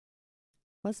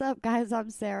What's up, guys? I'm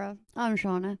Sarah. I'm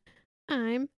Shauna.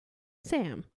 I'm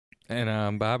Sam. And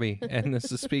I'm Bobby, and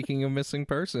this is Speaking of Missing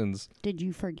Persons. Did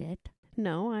you forget?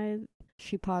 No,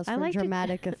 She paused I for like to-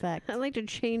 dramatic effect. I like to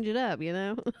change it up, you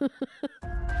know?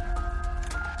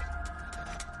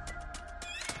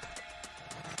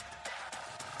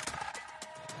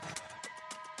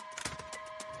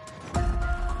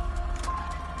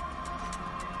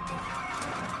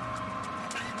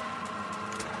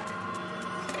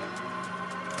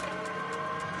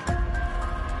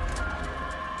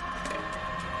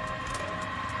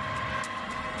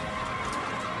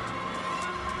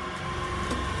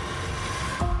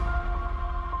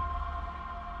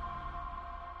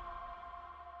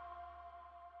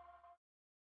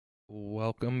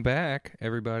 Welcome back,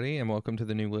 everybody, and welcome to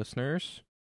the new listeners.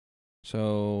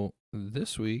 So,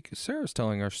 this week, Sarah's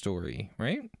telling our story,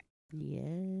 right?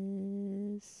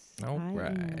 Yes. All I am.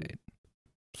 right.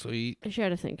 Sweet. I should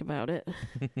to think about it.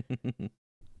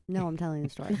 No, I'm telling the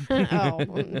story. Oh,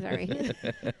 sorry.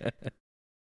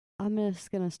 I'm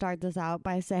just going to start this out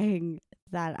by saying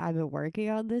that I've been working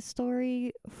on this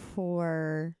story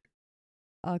for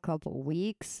a couple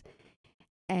weeks,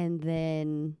 and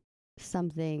then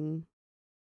something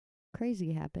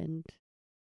crazy happened.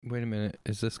 Wait a minute.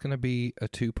 Is this going to be a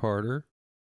two-parter?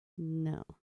 No.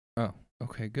 Oh,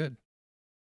 okay, good.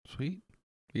 Sweet.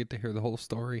 You get to hear the whole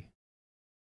story.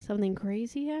 Something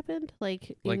crazy happened?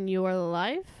 Like Like- in your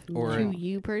life? Or To No.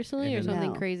 you personally? Or in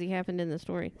something No. crazy happened in the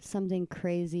story? Something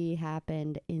crazy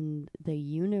happened in the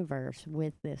universe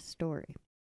with this story.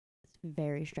 It's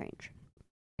very strange.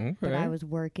 Okay. But I was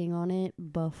working on it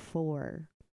before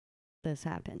this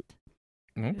happened.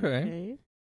 Okay.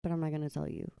 But I'm not going to tell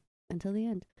you until the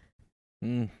end.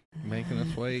 Making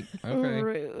us wait. Okay.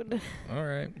 Rude. All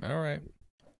right. All right.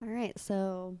 All right,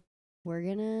 so we're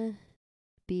going to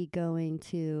be going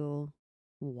to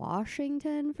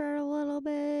Washington for a little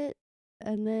bit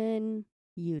and then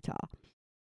Utah.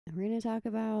 And we're going to talk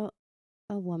about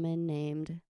a woman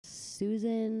named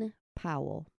Susan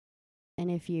Powell. And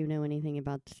if you know anything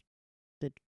about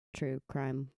the true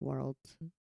crime world,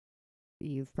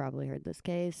 you've probably heard this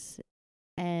case.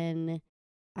 And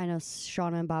I know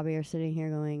Shauna and Bobby are sitting here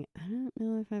going, I don't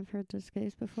know if I've heard this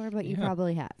case before, but you Yeah.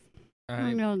 probably have.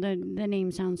 I know the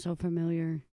name sounds so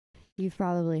familiar. You've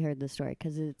probably heard the story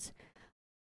because it's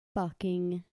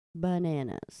fucking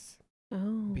bananas.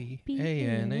 Oh.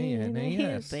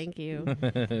 B-A-N-A-N-A-S. Thank you.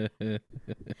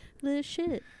 This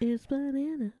shit is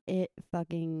banana. It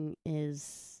fucking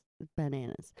is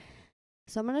bananas.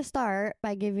 So I'm going to start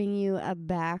by giving you a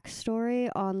backstory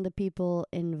on the people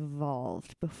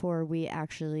involved before we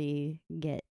actually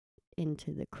get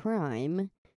into the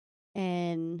crime.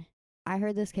 And I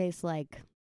heard this case like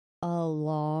a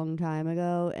long time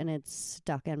ago, and it's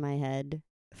stuck in my head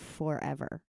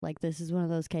forever. Like, this is one of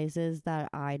those cases that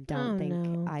I don't Oh, think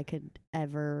no. I could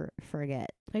ever forget.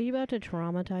 Are you about to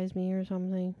traumatize me or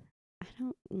something? I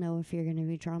don't know if you're going to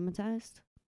be traumatized.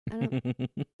 I don't,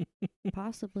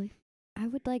 possibly. I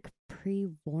would like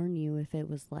pre-warn you if it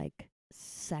was like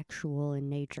sexual in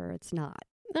nature. It's not.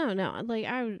 No. Like,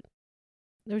 I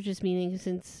was just meaning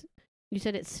since you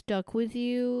said it stuck with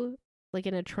you, like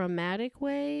in a traumatic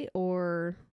way,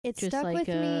 or It Just stuck like with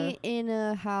me in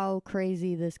a how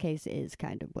crazy this case is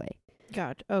kind of way.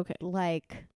 God. Okay.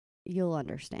 Like, you'll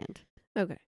understand.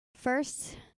 Okay.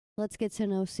 First, let's get to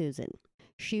know Susan.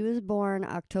 She was born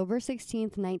October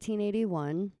 16th,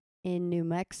 1981 in New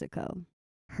Mexico.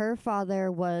 Her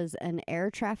father was an air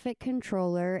traffic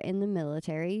controller in the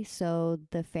military, so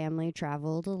the family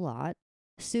traveled a lot.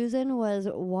 Susan was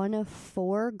one of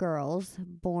 4 girls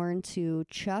born to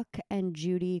Chuck and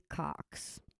Judy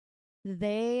Cox.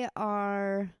 They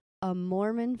are a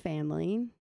Mormon family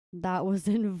that was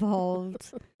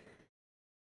involved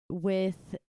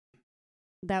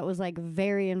that was like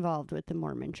very involved with the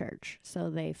Mormon church. So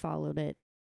they followed it,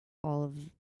 all of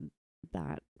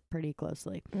that pretty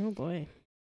closely. Oh boy.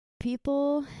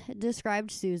 People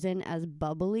described Susan as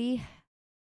bubbly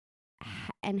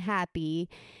and happy,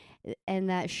 and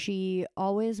that she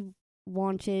always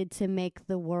wanted to make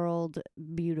the world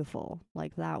beautiful.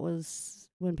 Like, that was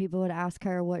when people would ask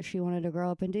her what she wanted to grow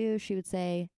up and do, she would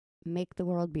say, make the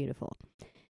world beautiful.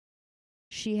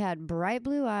 She had bright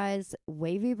blue eyes,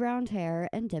 wavy brown hair,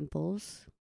 and dimples.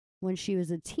 When she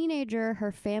was a teenager,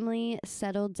 her family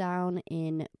settled down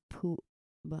in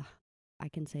I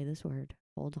can say this word.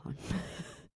 Hold on.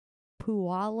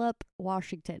 Puyallup,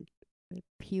 Washington.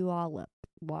 Puyallup,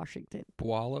 Washington.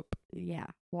 Wallop. Yeah,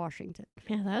 Washington.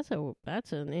 Yeah,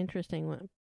 that's an interesting one.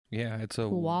 Yeah, it's a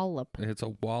Wallop. It's a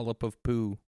wallop of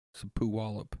poo. It's a poo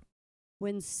wallop.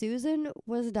 When Susan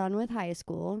was done with high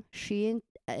school, she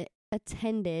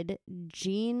attended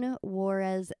Jean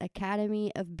Juarez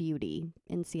Academy of Beauty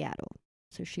in Seattle.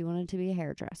 So she wanted to be a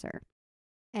hairdresser.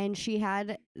 And she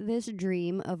had this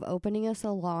dream of opening a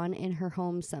salon in her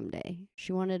home someday.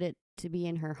 She wanted it to be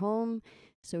in her home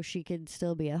so she could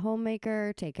still be a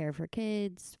homemaker, take care of her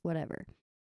kids, whatever.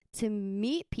 To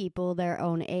meet people their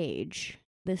own age,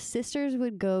 the sisters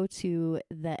would go to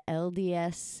the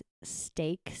LDS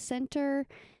Stake Center.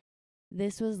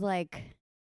 This was like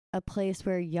a place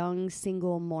where young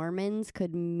single Mormons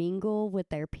could mingle with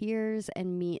their peers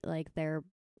and meet like their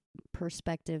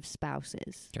prospective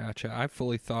spouses. Gotcha. I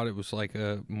fully thought it was like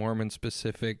a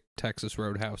Mormon-specific Texas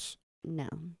Roadhouse. No,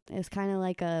 it was kind of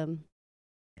like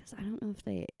because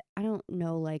I don't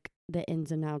know like the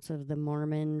ins and outs of the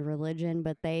Mormon religion,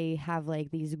 but they have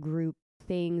like these group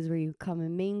things where you come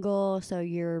and mingle, so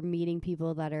you're meeting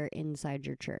people that are inside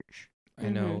your church. I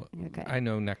know. Okay. I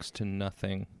know next to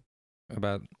nothing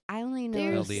about. I only know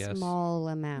There's- a LDS. small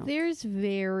amount. There's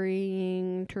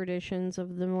varying traditions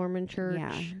of the Mormon church.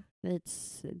 Yeah,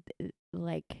 it's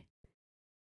like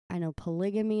I know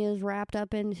polygamy is wrapped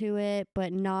up into it,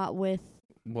 but not with.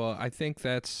 Well, I think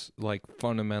that's like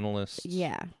fundamentalists.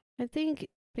 Yeah. I think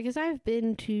because I've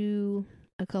been to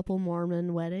a couple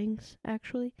Mormon weddings,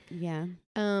 actually. Yeah.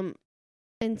 And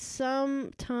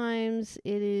sometimes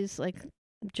it is like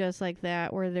just like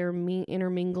that, where they're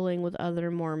intermingling with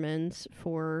other Mormons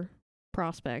for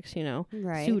prospects,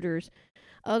 Right. suitors.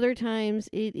 Other times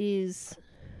it is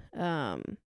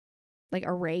like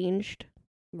arranged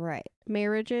Right.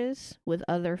 marriages with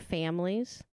other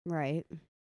families. Right.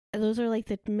 And those are like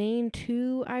the main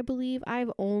two, I believe.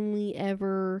 I've only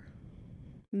ever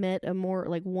met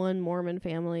one Mormon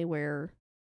family where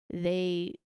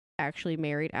they actually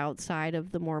married outside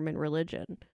of the Mormon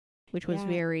religion, which was Yeah,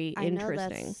 very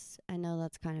interesting. I know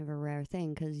that's kind of a rare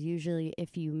thing because usually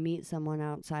if you meet someone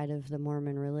outside of the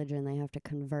Mormon religion, they have to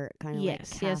convert, kind of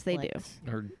Yes, like yes, they do.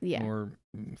 Catholics. Or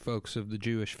folks of the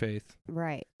Jewish faith.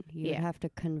 Right. You Yeah. have to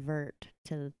convert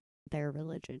to their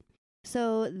religion.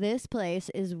 So this place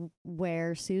is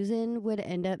where Susan would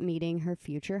end up meeting her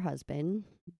future husband,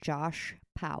 Josh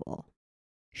Powell.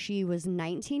 She was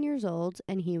 19 years old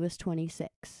and he was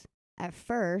 26. At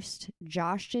first,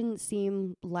 Josh didn't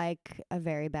seem like a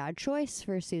very bad choice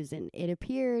for Susan. It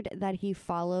appeared that he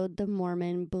followed the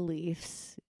Mormon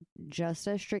beliefs just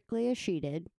as strictly as she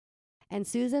did. And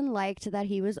Susan liked that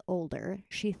he was older.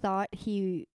 She thought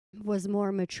he was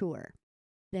more mature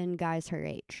than guys her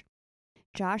age.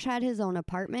 Josh had his own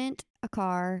apartment, a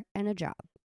car, and a job.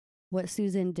 What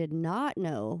Susan did not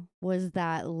know was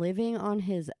that living on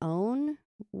his own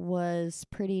was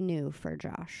pretty new for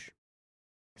Josh.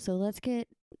 So let's get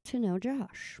to know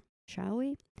Josh, shall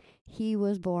we? He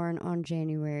was born on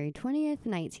January 20th,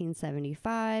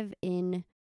 1975 in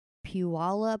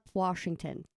Puyallup,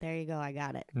 Washington. There you go, I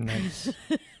got it. Nice.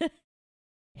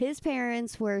 His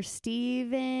parents were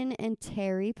Stephen and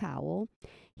Terry Powell.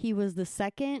 He was the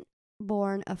second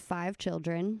born of 5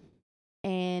 children,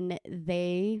 and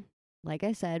they, like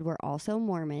I said, were also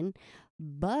Mormon,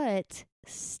 but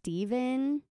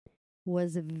Stephen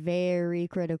was very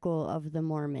critical of the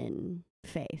Mormon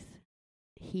faith.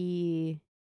 He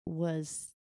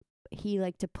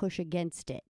liked to push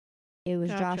against it. It was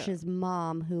Gotcha. Josh's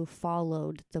mom who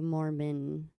followed the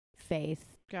Mormon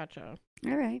faith. Gotcha.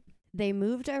 All right. They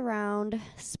moved around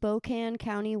Spokane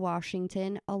County,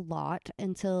 Washington a lot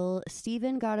until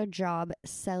Stephen got a job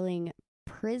selling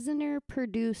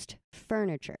prisoner-produced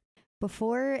furniture.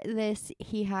 Before this,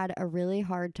 he had a really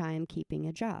hard time keeping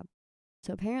a job.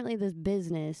 So apparently this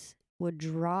business would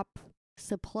drop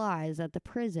supplies at the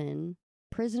prison.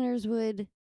 Prisoners would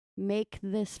make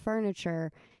this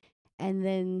furniture, and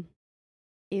then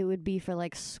it would be for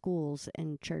like schools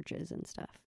and churches and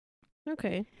stuff.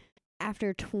 Okay.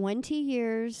 After 20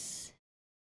 years,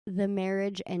 the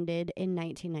marriage ended in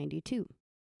 1992.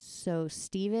 So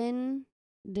Stephen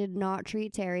did not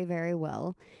treat Terry very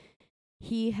well.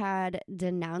 He had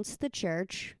denounced the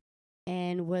church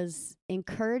and was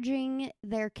encouraging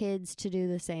their kids to do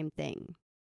the same thing.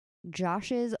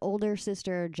 Josh's older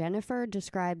sister, Jennifer,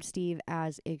 described Steve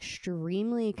as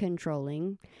extremely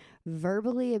controlling,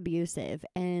 verbally abusive,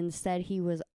 and said he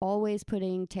was always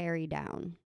putting Terry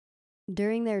down.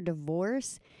 During their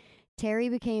divorce, Terry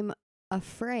became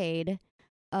afraid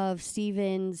of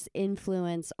Stephen's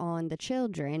influence on the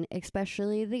children,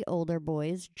 especially the older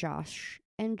boys, Josh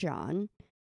and John.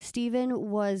 Stephen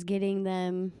was getting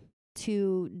them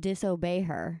to disobey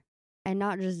her, and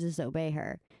not just disobey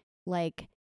her. Like,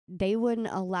 they wouldn't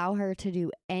allow her to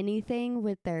do anything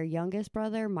with their youngest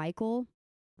brother, Michael,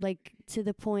 like to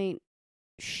the point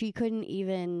she couldn't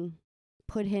even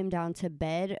put him down to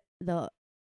bed. The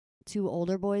two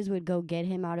older boys would go get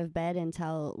him out of bed and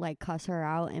cuss her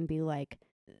out and be like,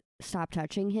 stop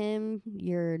touching him,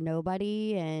 you're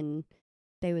nobody, and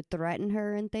they would threaten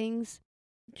her and things.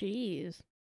 Jeez.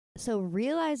 So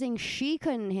realizing she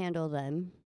couldn't handle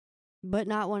them, but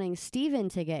not wanting Stephen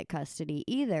to get custody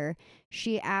either,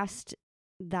 she asked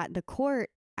that the court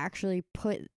actually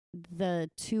put the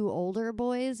two older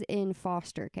boys in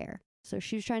foster care. So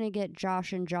she was trying to get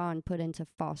Josh and John put into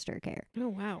foster care. Oh,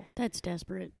 wow. That's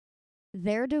desperate.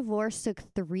 Their divorce took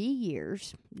 3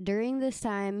 years. During this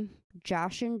time,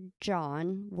 Josh and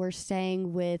John were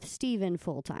staying with Stephen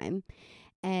full-time.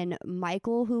 And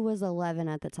Michael, who was 11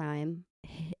 at the time,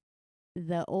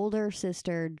 the older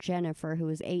sister, Jennifer, who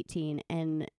was 18,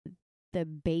 and the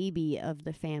baby of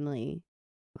the family,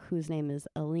 whose name is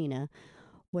Alina,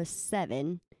 was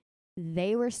 7.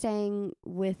 They were staying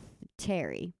with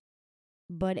Terry.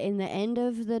 But in the end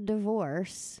of the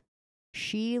divorce,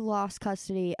 she lost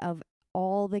custody of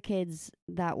all the kids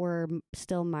that were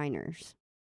still minors.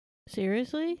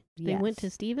 Seriously? They went to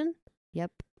Stephen?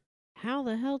 Yep. How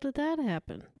the hell did that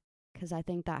happen? Because I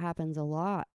think that happens a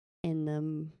lot in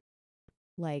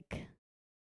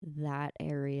that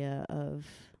area of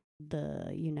the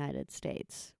United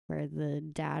States, where the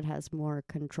dad has more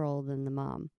control than the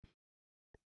mom.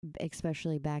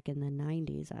 Especially back in the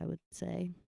 90s, I would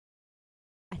say.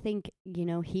 I think,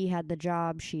 he had the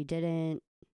job, she didn't.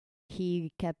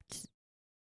 He kept,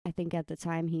 I think at the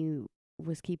time he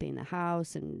was keeping the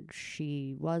house and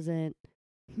she wasn't.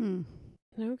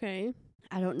 Okay.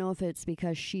 I don't know if it's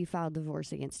because she filed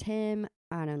divorce against him.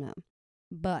 I don't know.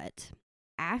 But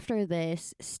after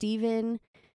this, Stephen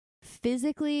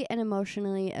physically and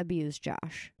emotionally abused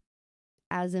Josh.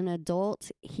 As an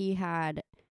adult, he had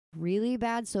really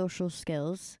bad social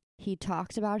skills. He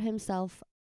talked about himself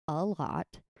a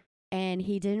lot, and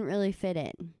he didn't really fit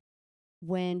in.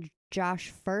 When Josh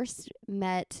first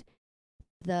met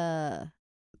the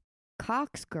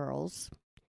Cox girls,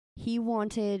 he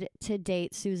wanted to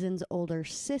date Susan's older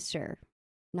sister,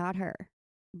 not her.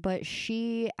 But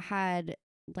she had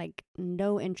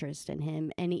no interest in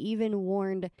him, and he even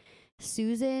warned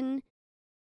Susan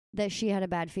that she had a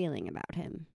bad feeling about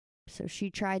him. So she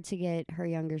tried to get her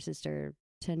younger sister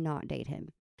to not date him.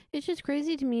 It's just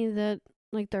crazy to me that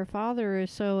their father is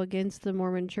so against the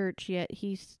Mormon church, yet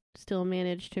he still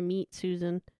managed to meet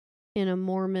Susan in a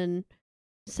Mormon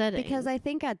setting. Because I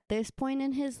think at this point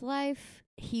in his life,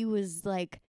 he was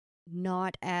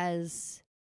not as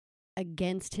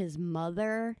against his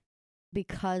mother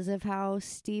because of how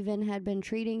Stephen had been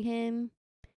treating him.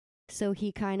 So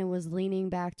he kind of was leaning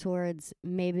back towards,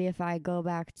 maybe if I go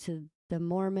back to the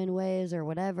Mormon ways or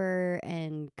whatever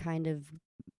and kind of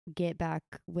get back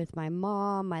with my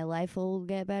mom, my life will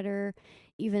get better.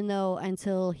 Even though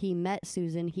until he met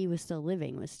Susan, he was still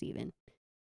living with Stephen.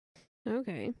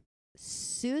 Okay.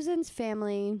 Susan's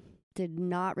family did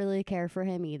not really care for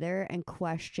him either and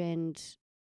questioned,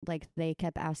 they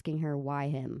kept asking her, why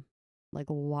him?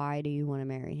 Why do you want to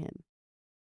marry him?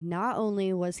 Not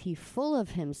only was he full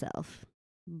of himself,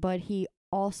 but he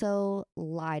also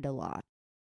lied a lot.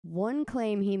 One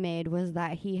claim he made was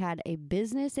that he had a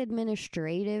business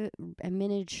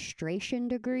administration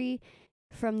degree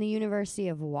from the University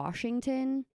of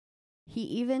Washington. He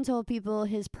even told people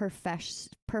his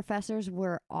professors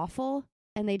were awful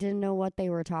and they didn't know what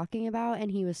they were talking about,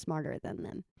 and he was smarter than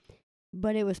them.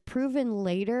 But it was proven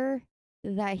later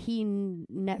that he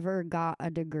never got a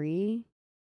degree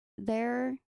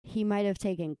there. He might have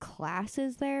taken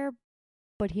classes there,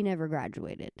 but he never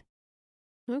graduated.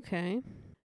 Okay.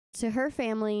 To her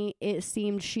family, it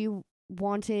seemed she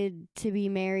wanted to be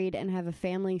married and have a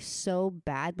family so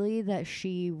badly that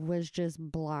she was just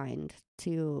blind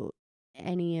to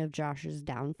any of Josh's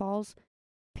downfalls.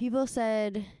 People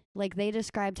said, they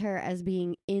described her as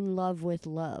being in love with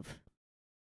love.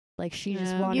 She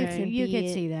just wanted to be... You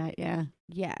could see that, yeah.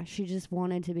 Yeah, she just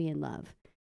wanted to be in love.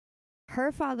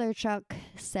 Her father, Chuck,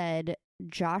 said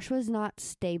Josh was not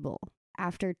stable.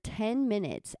 After 10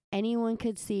 minutes, anyone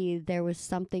could see there was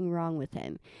something wrong with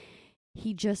him.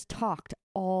 He just talked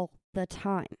all the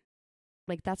time.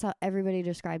 That's how everybody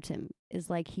described him,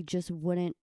 is he just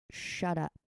wouldn't shut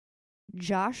up.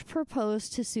 Josh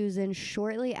proposed to Susan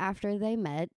shortly after they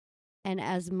met, and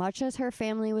as much as her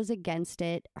family was against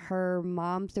it, her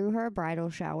mom threw her a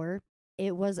bridal shower.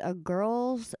 It was a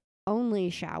girls only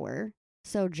shower,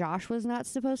 so Josh was not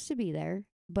supposed to be there,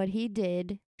 but he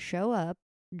did show up,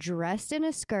 dressed in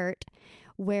a skirt,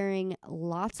 wearing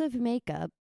lots of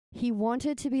makeup. He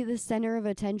wanted to be the center of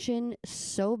attention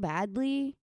so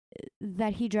badly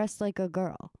that he dressed like a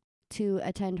girl. to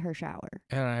attend her shower.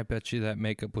 And I bet you that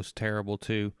makeup was terrible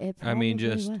too. It I mean,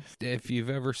 probably just was. if you've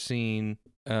ever seen,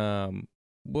 what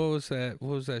was that?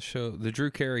 What was that show? The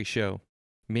Drew Carey show.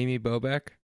 Mimi Bobek.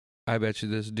 I bet you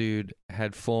this dude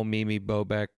had full Mimi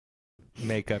Bobek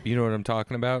makeup. You know what I'm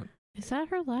talking about? Is that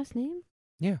her last name?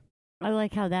 Yeah. I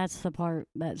like how that's the part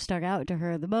that stuck out to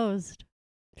her the most.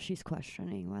 She's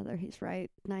questioning whether he's right.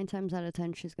 9 times out of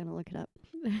 10, she's going to look it up.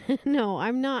 No,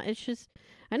 I'm not. It's just,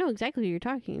 I know exactly who you're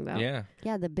talking about. Yeah.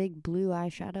 Yeah, the big blue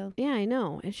eyeshadow. Yeah, I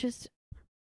know. It's just,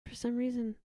 for some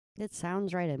reason. It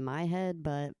sounds right in my head,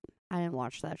 but I didn't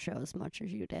watch that show as much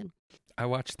as you did. I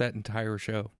watched that entire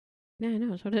show. Yeah, I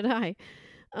know. So did I.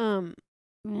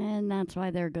 And that's why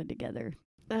they're good together.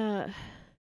 I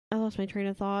lost my train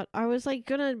of thought. I was like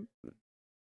gonna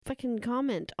fucking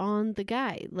comment on the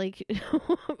guy. Like,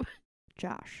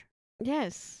 Josh.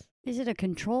 yes. Is it a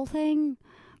control thing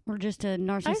or just a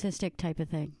narcissistic type of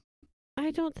thing? I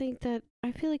don't think that,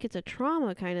 I feel like it's a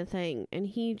trauma kind of thing, and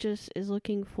he just is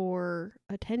looking for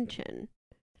attention.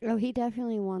 Oh, he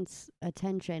definitely wants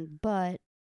attention, but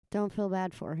don't feel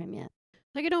bad for him yet.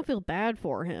 Like, I don't feel bad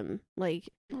for him. Like,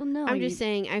 Well, no. I'm just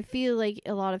saying, I feel like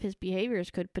a lot of his behaviors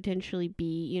could potentially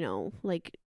be, you know,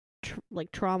 like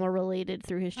trauma related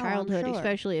through his Oh, I'm childhood, sure.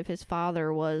 especially if his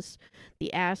father was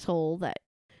the asshole that,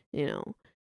 you know.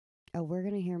 Oh, we're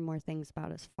going to hear more things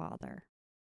about his father.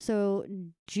 So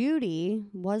Judy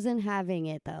wasn't having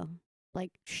it, though.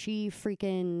 Like, she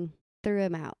freaking threw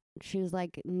him out. She was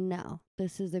like, no,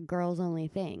 this is a girls only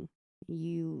thing.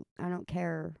 I don't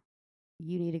care.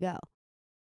 You need to go.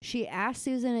 She asked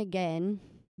Susan again,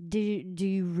 do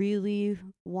you really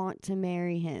want to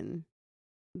marry him?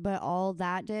 But all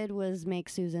that did was make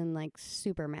Susan, like,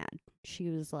 super mad. She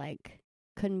was like,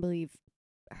 couldn't believe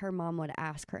her mom would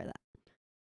ask her that.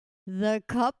 The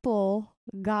couple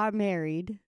got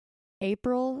married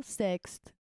April 6th,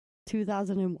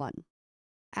 2001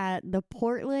 at the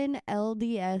Portland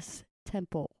LDS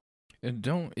Temple. And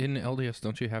in LDS,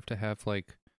 don't you have to have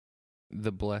like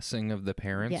the blessing of the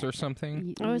parents Yeah. or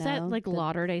something? Oh, is that No, like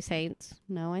Latter-day Saints?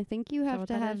 No, I think you that have what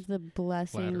to that have is? the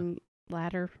blessing.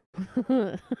 Ladder.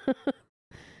 I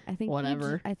think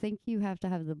Whatever. I think you have to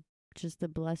have just the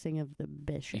blessing of the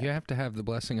bishop. You have to have the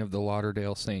blessing of the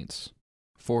Lauderdale Saints.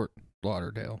 Fort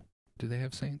Lauderdale. Do they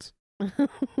have saints?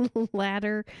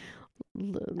 Ladder.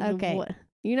 Okay. What?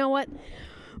 You know what?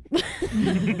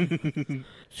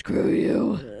 Screw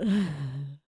you.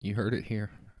 You heard it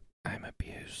here. I'm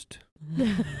abused.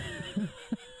 I'm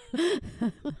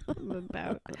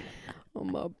about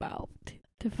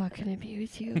to fucking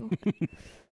abuse you.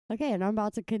 Okay, and I'm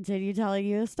about to continue telling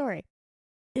you a story.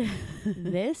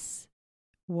 This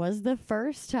was the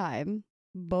first time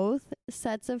both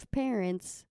sets of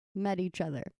parents met each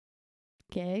other.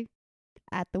 Okay?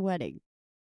 At the wedding.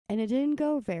 And it didn't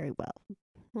go very well.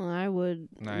 Well, I wouldn't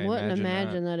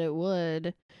imagine that it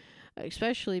would,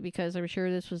 especially because I'm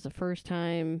sure this was the first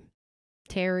time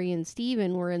Terry and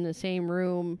Steven were in the same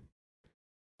room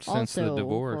Since also the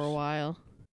divorce. for a while.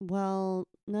 Well,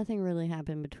 nothing really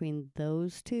happened between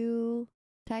those two,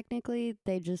 technically.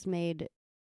 They just made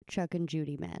Chuck and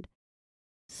Judy mad.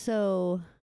 So,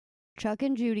 Chuck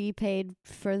and Judy paid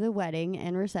for the wedding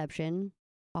and reception,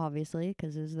 obviously,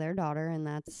 because it's their daughter and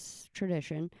that's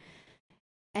tradition.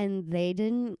 And they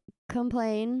didn't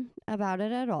complain about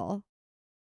it at all.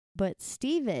 But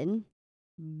Steven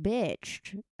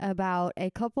bitched about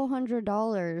a couple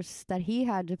 $100 that he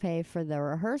had to pay for the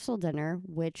rehearsal dinner,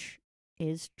 which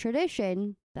is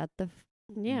tradition that the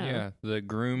Yeah. The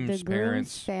groom's groom's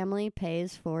parents. family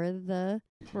pays for the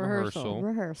Rehearsal.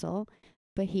 rehearsal,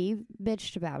 but he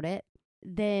bitched about it.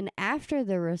 Then after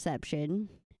the reception,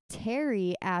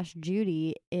 Terry asked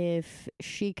Judy if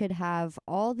she could have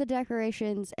all the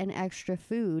decorations and extra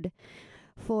food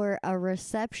for a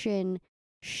reception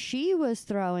she was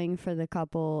throwing for the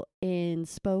couple in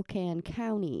Spokane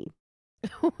County.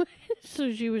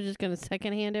 So she was just going to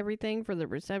secondhand everything for the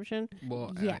reception?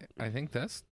 Well, Yeah. I think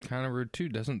that's kind of rude too.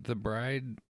 Doesn't the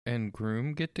bride and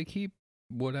groom get to keep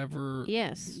whatever?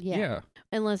 Yes. Yeah.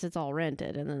 Unless it's all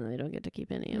rented and then they don't get to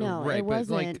keep any of it. No, right, it but like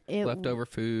wasn't. It leftover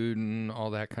food and all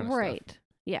that kind of Right. stuff.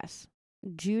 Yes.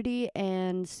 Judy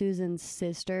and Susan's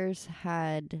sisters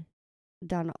had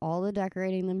done all the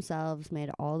decorating themselves, made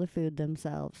all the food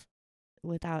themselves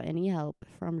without any help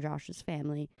from Josh's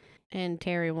family. And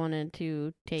Terry wanted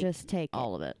to take Just take it.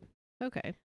 all of it.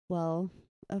 Okay. Well,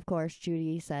 of course,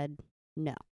 Judy said,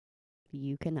 no,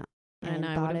 you cannot. And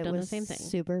I thought would have it done the was same thing.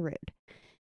 super rude.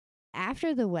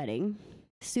 After the wedding,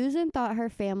 Susan thought her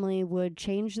family would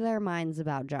change their minds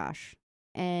about Josh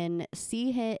and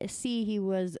see he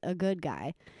was a good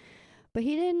guy. But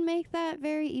he didn't make that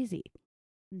very easy.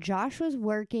 Josh was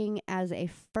working as a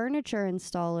furniture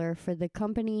installer for the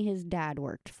company his dad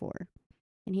worked for,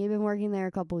 and he had been working there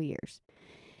a couple years.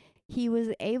 He was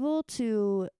able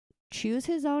to choose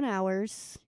his own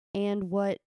hours and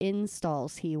what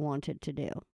installs he wanted to do.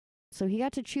 So he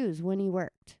got to choose when he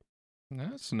worked.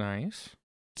 That's nice.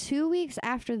 2 weeks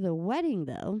after the wedding,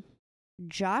 though,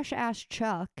 Josh asked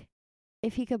Chuck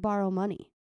if he could borrow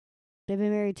money. They've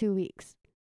been married 2 weeks.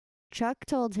 Chuck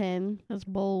told him That's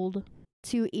bold.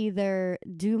 to either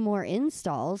do more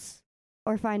installs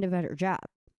or find a better job.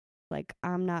 Like,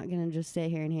 I'm not going to just sit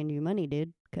here and hand you money,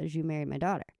 dude, because you married my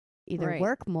daughter. Either Right.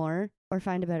 work more or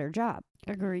find a better job.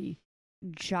 Agree.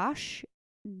 Josh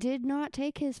did not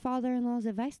take his father-in-law's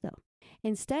advice, though.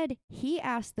 Instead, he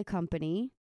asked the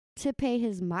company to pay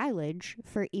his mileage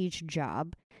for each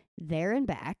job there and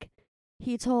back.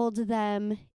 He told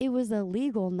them it was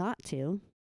illegal not to.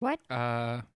 What?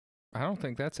 I don't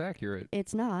think that's accurate.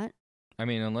 It's not. I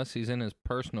mean, unless he's in his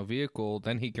personal vehicle,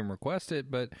 then he can request it.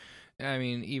 But, I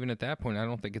mean, even at that point, I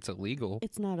don't think it's illegal.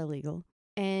 It's not illegal.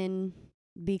 And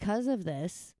because of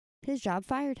this, his job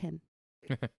fired him.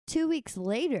 2 weeks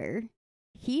later,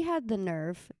 he had the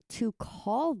nerve to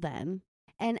call them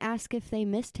and ask if they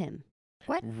missed him.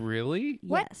 Really?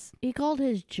 What? Yes. He called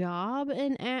his job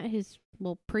and at his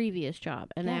previous job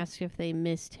and Yeah. asked if they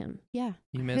missed him. Yeah.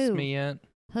 You missed Who? me yet?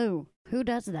 Who? Who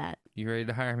does that? You ready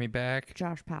to hire me back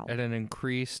Josh Powell. at an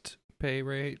increased pay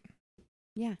rate?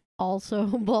 Yeah. Also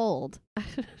bold. I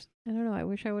don't know. I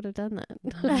wish I would have done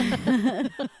that.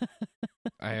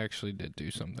 I actually did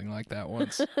do something like that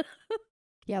once.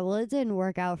 Yeah, well, it didn't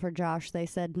work out for Josh. They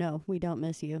said, no, we don't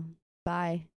miss you.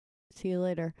 Bye. See you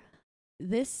later.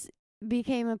 This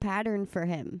became a pattern for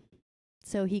him.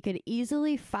 So he could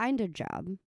easily find a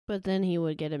job, But then he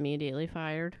would get immediately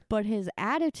fired. but his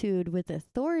attitude with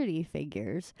authority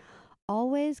figures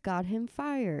always got him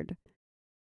fired.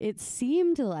 It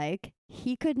seemed like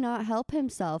he could not help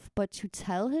himself but to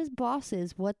tell his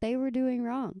bosses what they were doing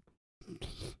wrong.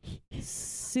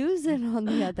 Susan, on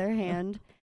the other hand,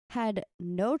 had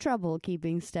no trouble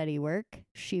keeping steady work.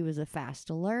 She was a fast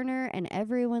learner and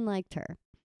everyone liked her.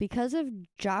 Because of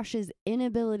Josh's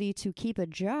inability to keep a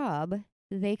job,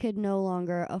 they could no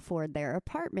longer afford their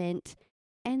apartment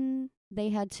and they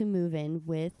had to move in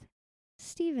with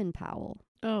Stephen Powell.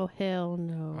 Oh, hell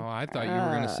no. Oh, I thought you were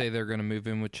going to say they're going to move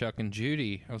in with Chuck and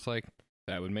Judy. I was like,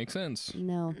 that would make sense.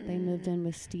 No, they moved in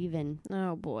with Stephen.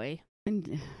 Oh, boy.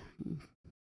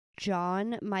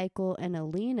 John, Michael, and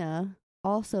Alina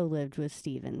also lived with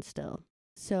Stephen still.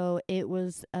 So it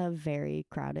was a very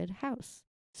crowded house.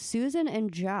 Susan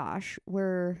and Josh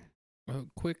were,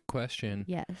 Quick question.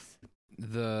 yes,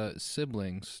 The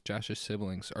siblings, Josh's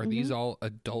siblings, are Mhm. these all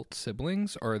adult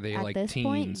siblings or are they At like this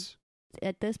point- teens?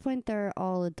 at this point, they're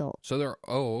all adults. So they're,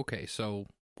 okay. So,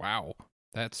 wow.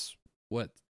 That's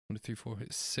what, 1, 2, 3, 4,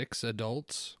 6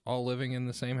 adults all living in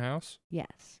the same house?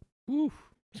 Yes. Woo.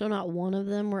 So not one of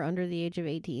them were under the age of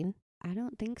 18? I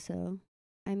don't think so.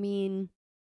 I mean,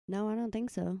 no, I don't think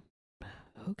so.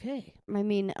 Okay. I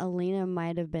mean, Alina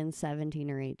might have been 17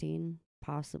 or 18,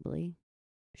 possibly.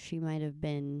 She might have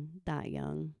been that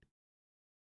young.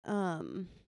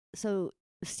 So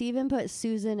Stephen put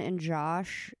Susan and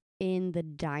Josh in the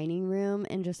dining room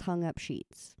and just hung up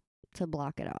sheets to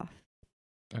block it off.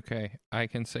 Okay. I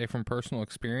can say from personal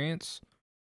experience,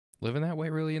 living that way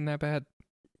really isn't that bad.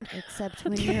 Except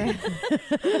when you're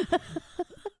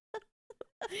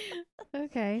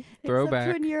Okay. Throwback.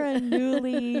 Except when you're a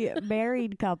newly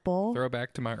married couple.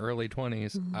 Throwback to my early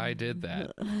 20s. I did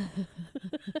that.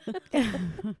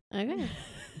 Okay.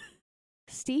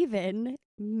 Stephen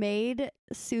made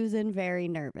Susan very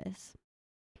nervous.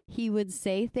 He would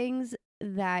say things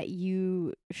that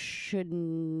you should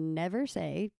never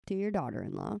say to your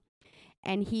daughter-in-law,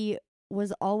 and he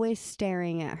was always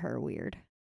staring at her weird.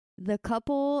 The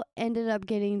couple ended up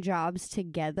getting jobs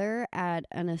together at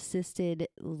an assisted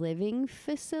living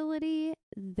facility.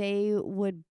 They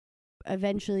would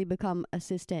eventually become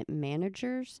assistant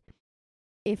managers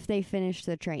if they finished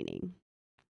the training.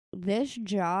 This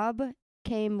job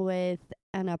came with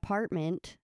an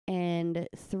apartment and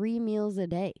 3 meals a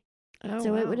day. Oh,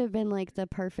 So it wow. would have been like the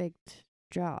perfect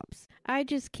jobs. I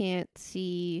just can't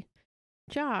see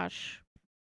Josh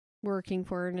working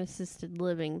for an assisted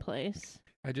living place.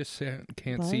 I just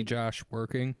can't see What? Josh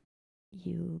working.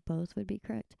 You both would be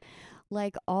correct.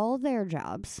 Like all their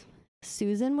jobs,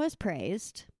 Susan was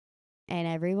praised and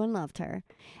everyone loved her,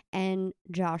 and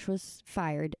Josh was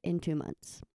fired in 2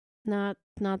 months. Not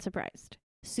surprised.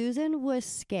 Susan was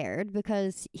scared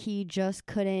because he just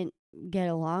couldn't get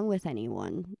along with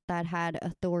anyone that had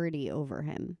authority over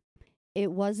him.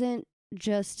 It wasn't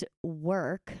just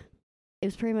work it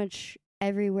was pretty much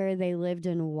everywhere they lived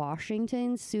in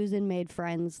Washington. Susan made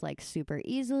friends like super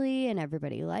easily and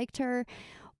everybody liked her,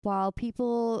 while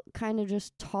people kind of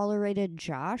just tolerated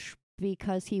Josh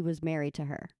because he was married to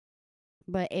her.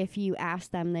 But if you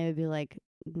ask them, they would be like,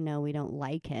 no, we don't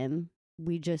like him.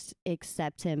 We just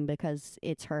accept him because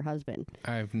it's her husband.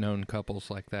 I've known couples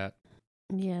like that.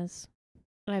 Yes.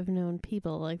 I've known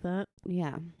people like that.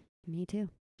 Yeah, me too.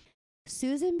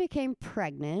 Susan became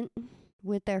pregnant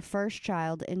with their first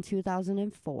child in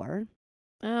 2004.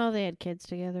 Oh, they had kids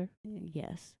together.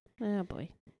 Yes. Oh, boy.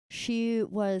 She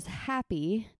was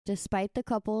happy despite the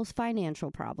couple's financial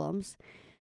problems.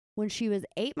 When she was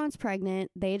 8 months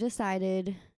pregnant, they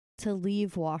decided to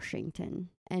leave Washington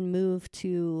and move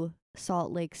to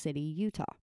Salt Lake City, Utah.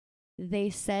 They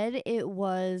said it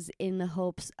was in the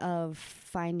hopes of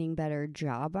finding better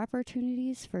job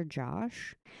opportunities for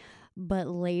Josh. But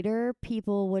later,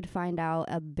 people would find out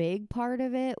a big part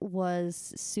of it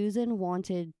was Susan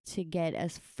wanted to get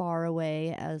as far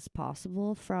away as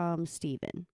possible from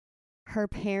Stephen. Her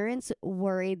parents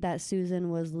worried that Susan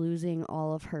was losing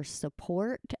all of her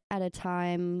support at a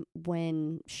time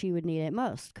when she would need it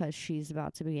most because she's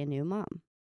about to be a new mom.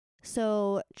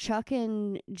 So Chuck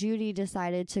and Judy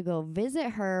decided to go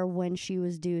visit her when she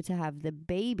was due to have the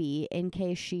baby in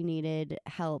case she needed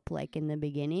help like in the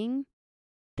beginning.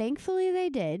 Thankfully they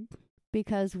did,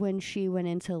 because when she went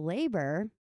into labor,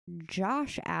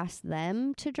 Josh asked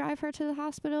them to drive her to the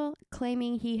hospital,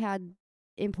 claiming he had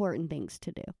important things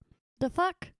to do. The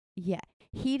fuck? Yeah.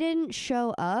 He didn't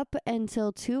show up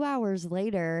until 2 hours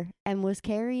later and was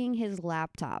carrying his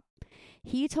laptop.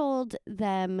 He told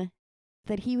them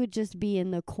that he would just be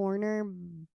in the corner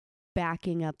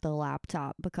backing up the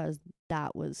laptop because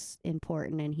that was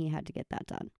important and he had to get that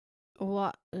done.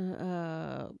 What?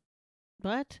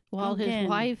 What? While his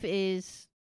wife is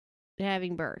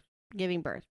giving birth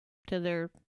to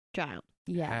their child.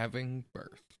 Yeah. Having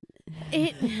birth.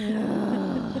 It.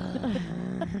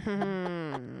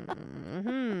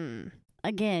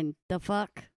 Again, the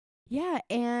fuck? Yeah,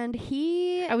 and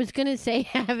he... I was going to say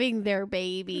having their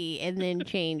baby and then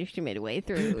changed midway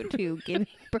through to giving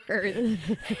birth.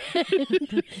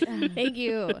 Thank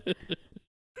you.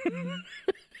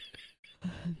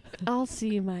 I'll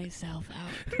see myself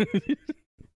out.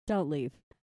 Don't leave.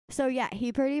 So yeah,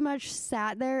 he pretty much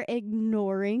sat there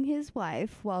ignoring his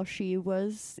wife while she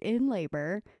was in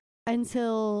labor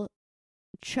until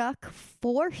Chuck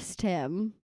forced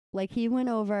him. Like, he went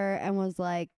over and was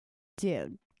like,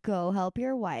 dude, go help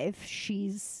your wife.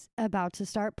 She's about to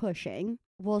start pushing.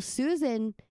 Well,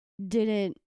 Susan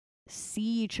didn't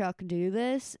see Chuck do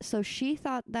this, so she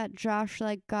thought that Josh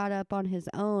like got up on his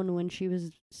own when she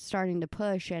was starting to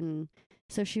push, and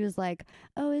so she was like,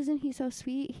 oh, isn't he so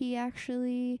sweet? He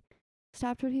actually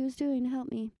stopped what he was doing to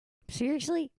help me.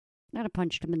 Seriously? I'd have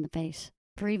punched him in the face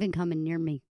for even coming near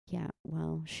me. Yeah,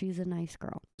 well, she's a nice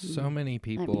girl. So many That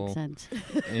makes people sense.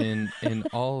 in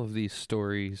all of these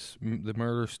stories, the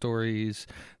murder stories,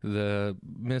 the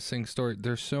missing story,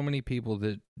 there's so many people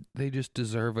that they just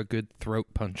deserve a good throat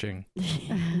punching.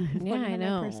 Yeah, I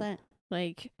know. 100%.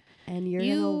 Like, And you're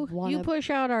you gonna wanna... push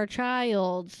out our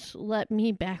child, let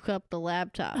me back up the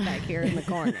laptop back here in the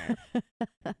corner.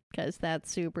 Because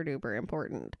that's super duper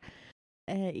important.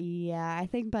 Yeah, I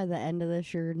think by the end of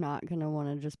this, you're not going to want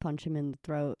to just punch him in the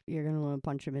throat. You're going to want to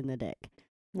punch him in the dick.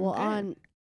 Well, Okay.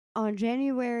 on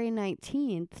January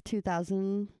 19th,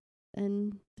 2000,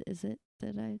 and is it,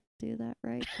 did I do that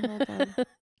right? Hold on.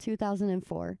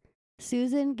 2004,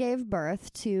 Susan gave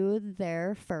birth to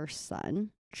their first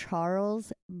son,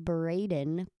 Charles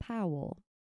Braden Powell.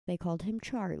 They called him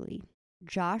Charlie.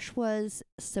 Josh was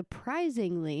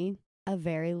surprisingly a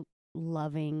very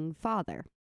loving father.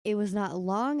 It was not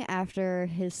long after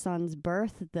his son's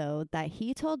birth, though, that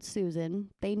he told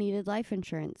Susan they needed life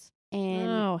insurance and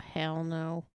Oh, hell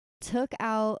no. took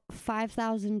out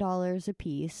 $5,000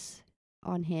 apiece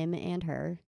on him and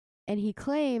her. And he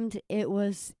claimed it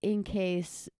was in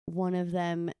case one of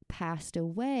them passed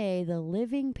away, the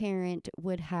living parent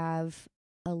would have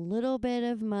a little bit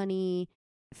of money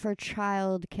for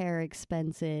child care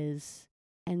expenses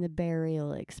and the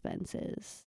burial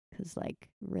expenses. Because, like,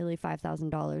 really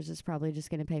 $5,000 is probably just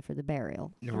going to pay for the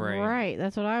burial. Right.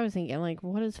 That's what I was thinking. Like,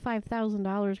 what is $5,000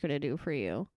 going to do for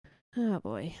you? Oh,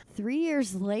 boy. 3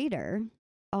 years later,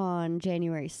 on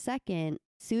January 2nd,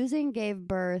 Susan gave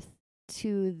birth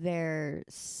to their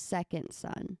second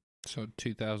son. So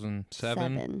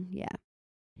 2007? Yeah.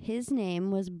 His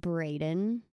name was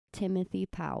Braden Timothy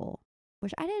Powell,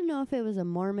 which I didn't know if it was a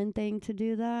Mormon thing to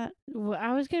do that. Well,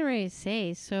 I was getting ready to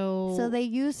say, So they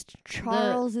used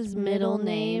Charles's middle middle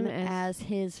name name as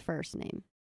his first name.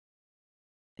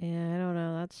 Yeah, I don't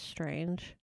know. That's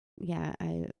strange. Yeah,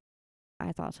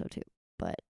 I thought so too.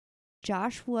 But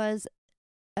Josh was,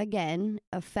 again,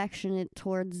 affectionate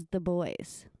towards the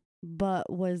boys,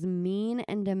 but was mean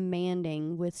and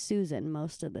demanding with Susan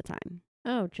most of the time.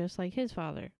 Oh, just like his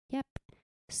father. Yep.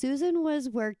 Susan was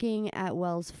working at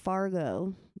Wells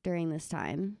Fargo during this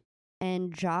time,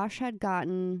 and Josh had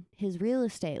gotten his real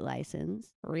estate license.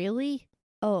 Really?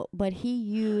 Oh, but he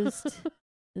used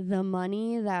the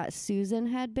money that Susan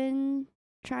had been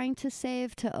trying to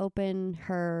save to open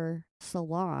her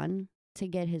salon to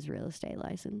get his real estate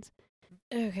license.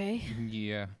 Okay.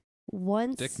 Yeah.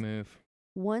 Once Dick move.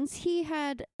 Once he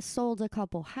had sold a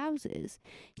couple houses,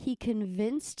 he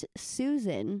convinced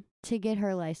Susan to get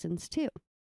her license too.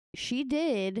 She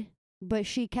did, but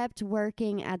she kept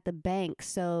working at the bank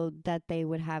so that they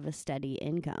would have a steady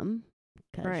income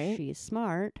because Right. she's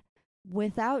smart.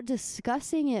 Without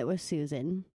discussing it with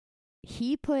Susan,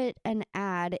 he put an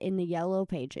ad in the Yellow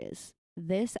Pages.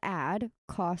 This ad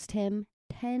cost him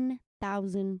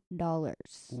 $10,000.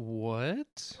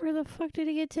 What? Where the fuck did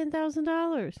he get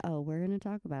 $10,000? Oh, we're going to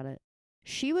talk about it.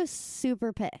 She was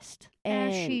super pissed.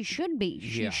 As And she should be.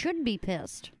 She Yeah. should be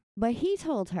pissed. But he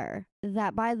told her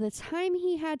that by the time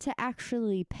he had to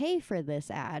actually pay for this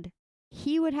ad,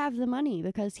 he would have the money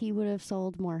because he would have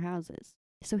sold more houses.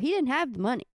 So he didn't have the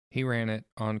money. He ran it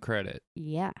on credit.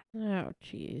 Yeah. Oh,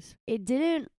 jeez. It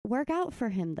didn't work out for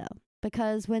him, though,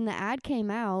 because when the ad came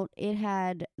out, it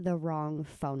had the wrong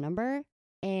phone number,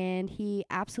 and he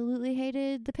absolutely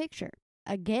hated the picture.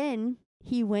 Again,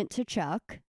 he went to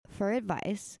Chuck for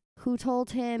advice, who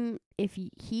told him if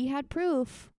he had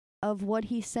proof of what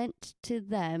he sent to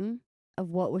them, of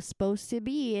what was supposed to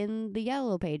be in the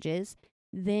Yellow Pages,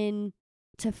 then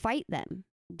to fight them.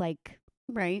 Like,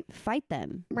 Right. fight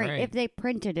them. Right. Right. If they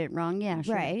printed it wrong, yeah,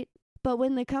 sure. Right. But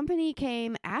when the company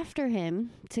came after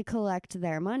him to collect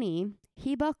their money,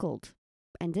 he buckled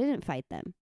and didn't fight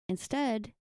them.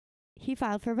 Instead, he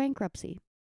filed for bankruptcy,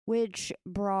 which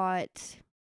brought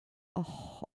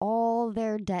all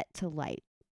their debt to light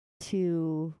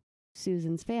to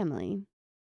Susan's family.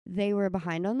 They were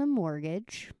behind on the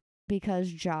mortgage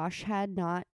because Josh had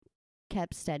not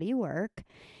kept steady work.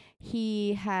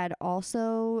 He had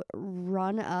also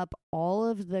run up all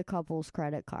of the couple's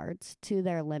credit cards to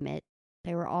their limit.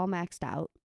 They were all maxed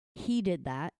out. He did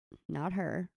that, not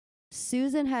her.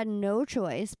 Susan had no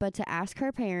choice but to ask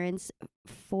her parents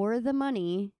for the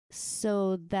money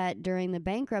so that during the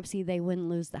bankruptcy they wouldn't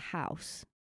lose the house.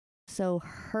 So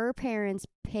her parents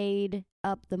paid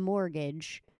up the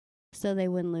mortgage so they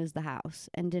wouldn't lose the house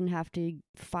and didn't have to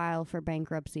file for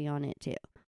bankruptcy on it too.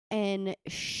 And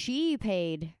she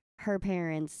paid her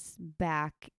parents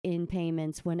back in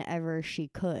payments whenever she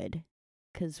could,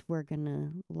 because we're going to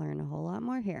learn a whole lot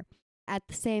more here. At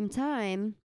the same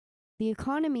time, the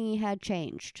economy had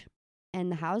changed,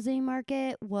 and the housing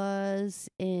market was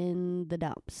in the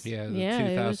dumps. Yeah, the Yeah,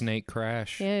 it was- 2008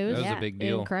 crash. Yeah, it was that was a big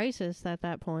deal. in crisis at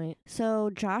that point.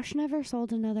 So Josh never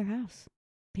sold another house.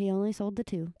 He only sold the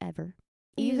two, ever.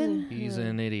 He's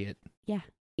an idiot.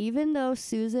 Even though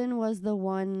Susan was the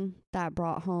one that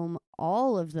brought home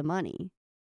all of the money,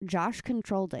 Josh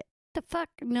controlled it. The fuck?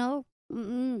 No.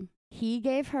 Mm-mm. He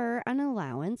gave her an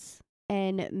allowance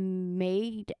and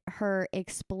made her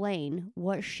explain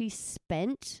what she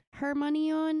spent her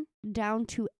money on down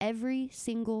to every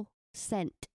single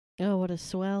cent. Oh, what a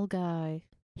swell guy.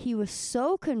 He was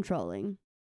so controlling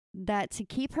that to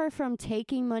keep her from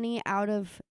taking money out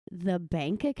of the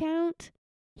bank account,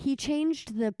 he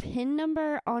changed the PIN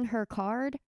number on her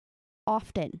card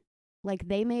often. Like,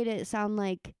 they made it sound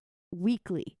like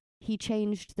weekly. He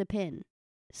changed the PIN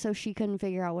so she couldn't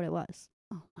figure out what it was.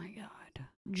 Oh my God.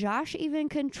 Josh even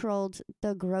controlled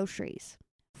the groceries,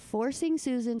 forcing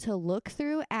Susan to look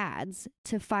through ads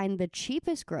to find the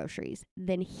cheapest groceries.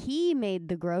 Then he made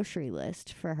the grocery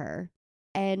list for her.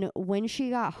 And when she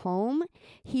got home,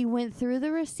 he went through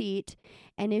the receipt,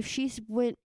 and if she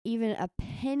went even a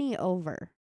penny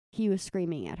over, he was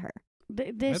screaming at her.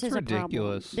 This That's is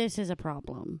ridiculous. a problem. This is a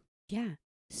problem. Yeah.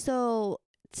 So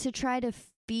to try to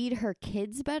feed her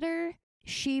kids better,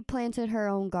 she planted her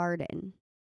own garden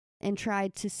and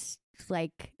tried to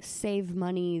save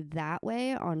money that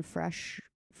way on fresh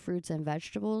fruits and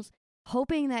vegetables,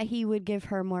 hoping that he would give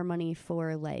her more money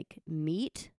for like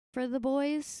meat for the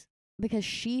boys because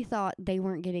she thought they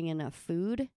weren't getting enough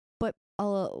food. But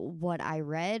what I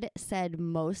read said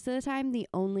most of the time the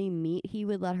only meat he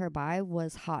would let her buy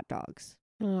was hot dogs.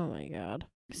 Oh my God.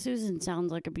 Susan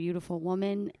sounds like a beautiful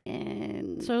woman,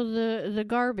 and So the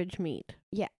garbage meat.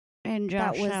 and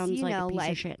Josh that was, sounds you like know, a piece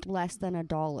like of shit. less than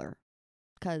 $1.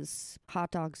 Because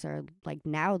hot dogs are like,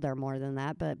 now they're more than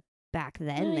that, but back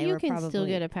then they you were can probably still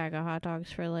get a pack of hot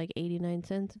dogs for like 89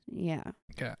 cents. yeah.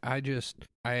 Yeah,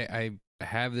 I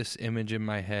have this image in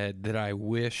my head that I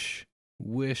wish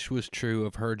was true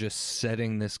of her just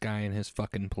setting this guy in his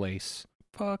fucking place.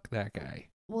 Fuck that guy.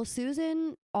 Well,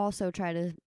 Susan also tried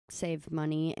to save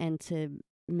money and to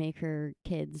make her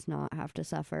kids not have to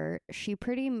suffer. She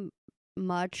pretty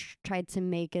much tried to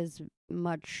make as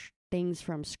much things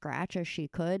from scratch as she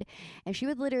could, and she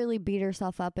would literally beat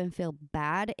herself up and feel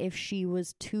bad if she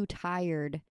was too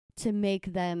tired to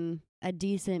make them a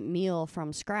decent meal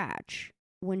from scratch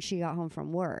when she got home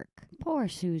from work. Poor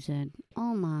Susan.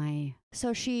 Oh my.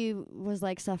 So she was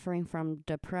like suffering from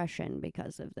depression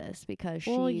because of this, because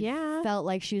Well, she yeah. felt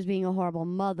like she was being a horrible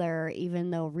mother,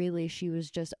 even though really she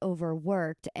was just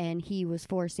overworked and he was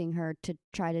forcing her to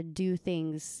try to do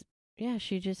things. Yeah,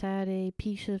 she just had a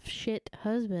piece of shit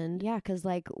husband. Yeah, because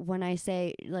like when I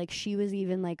say like she was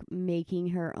even like making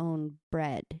her own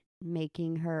bread,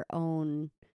 making her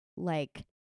own like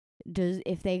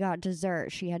if they got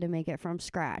dessert, she had to make it from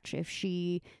scratch. If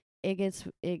she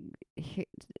okay.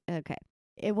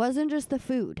 It wasn't just the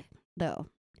food, though.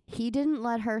 He didn't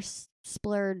let her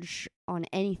splurge on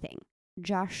anything.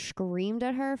 Josh screamed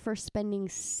at her for spending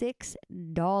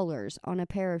 $6 on a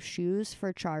pair of shoes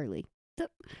for Charlie.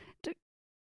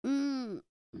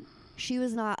 She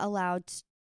was not allowed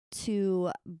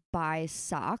to buy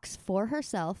socks for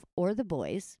herself or the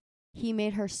boys. He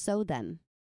made her sew them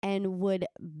and would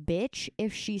bitch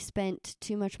if she spent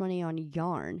too much money on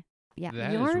yarn. Yeah.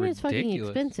 That Yarn is is fucking ridiculous.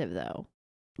 expensive, though.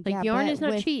 Like, Yeah, yarn but is not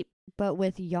with- cheap. But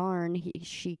with yarn,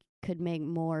 she could make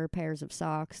more pairs of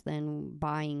socks than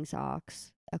buying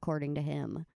socks, according to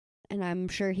him. And I'm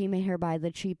sure he made her buy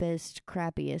the cheapest,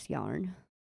 crappiest yarn.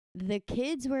 The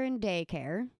kids were in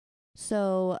daycare,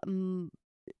 so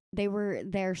they were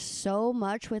there so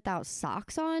much without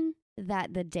socks on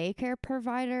that the daycare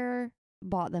provider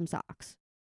bought them socks.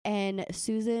 And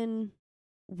Susan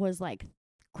was like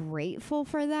grateful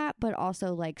for that, but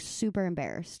also like super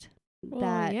embarrassed.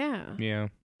 Well, yeah. Yeah.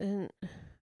 And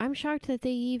I'm shocked that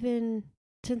they even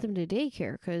sent them to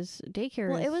daycare, because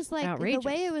daycare Well, is it was like outrageous. the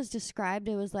way it was described,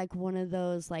 it was like one of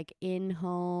those like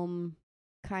in-home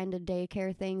kind of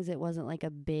daycare things. It wasn't like a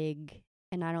big,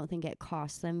 and I don't think it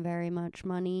cost them very much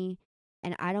money.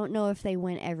 And I don't know if they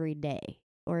went every day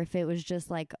or if it was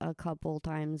just like a couple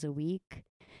times a week.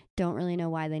 Don't really know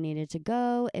why they needed to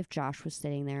go if Josh was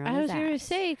sitting there on I his was going to ass.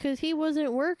 say, because he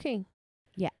wasn't working.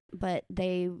 Yeah, but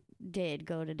they did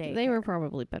go to daycare. They were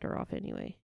probably better off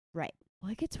anyway. Right.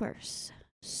 Well, it gets worse.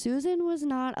 Susan was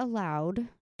not allowed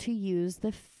to use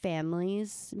the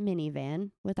family's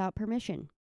minivan without permission.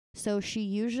 So she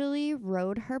usually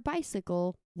rode her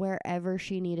bicycle wherever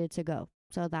she needed to go.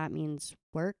 So that means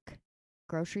work,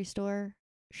 grocery store.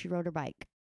 She rode her bike.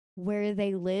 Where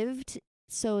they lived,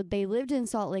 so they lived in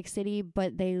Salt Lake City,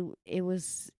 but it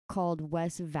was called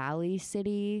West Valley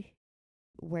City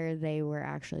where they were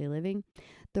actually living.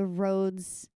 The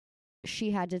roads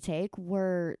she had to take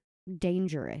were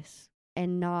dangerous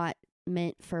and not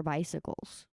meant for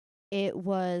bicycles. It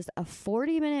was a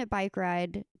 40-minute bike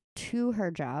ride to her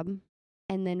job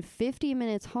and then 50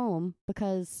 minutes home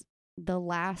because the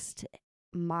last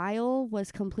mile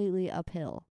was completely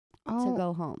uphill to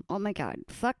go home. Oh my god.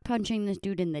 Fuck punching this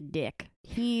dude in the dick.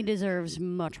 He deserves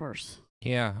much worse.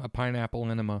 Yeah, a pineapple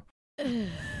enema.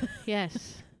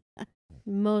 Yes.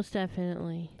 Most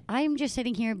definitely. I'm just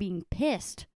sitting here being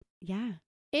pissed. Yeah.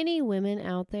 Any women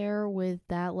out there with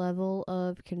that level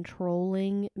of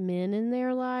controlling men in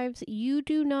their lives, you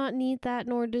do not need that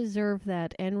nor deserve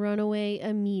that, and run away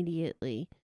immediately.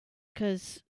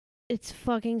 'Cause it's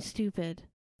fucking stupid.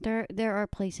 There are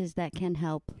places that can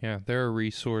help. Yeah, there are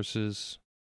resources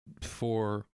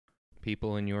for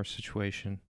people in your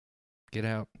situation. Get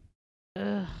out.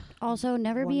 Ugh. Also,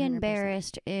 never be 100%.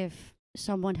 embarrassed if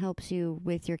someone helps you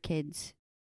with your kids.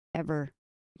 Ever.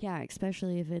 Yeah,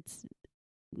 especially if it's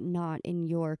not in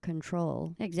your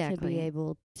control to Exactly. be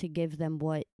able to give them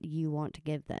what you want to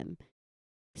give them.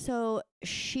 So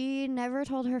she never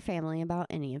told her family about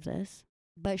any of this,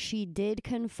 but she did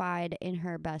confide in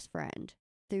her best friend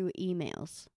through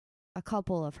emails. A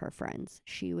couple of her friends,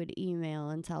 she would email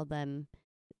and tell them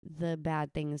the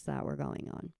bad things that were going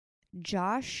on.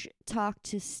 Josh talked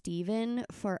to Steven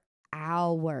for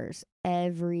hours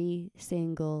every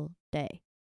single day,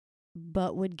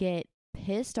 but would get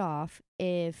pissed off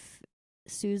if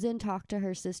Susan talked to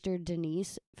her sister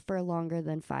Denise for longer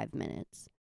than 5 minutes.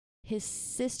 His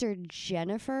sister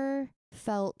Jennifer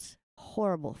felt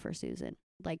horrible for Susan.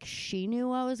 Like, she knew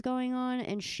what was going on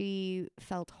and she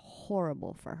felt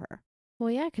horrible for her. Well,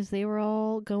 yeah, 'cause they were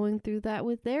all going through that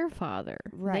with their father.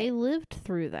 Right. They lived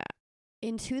through that.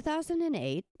 In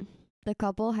 2008, the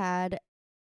couple had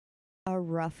a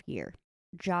rough year.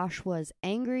 Josh was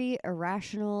angry,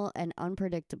 irrational, and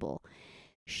unpredictable.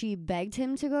 She begged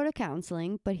him to go to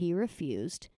counseling, but he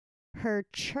refused. Her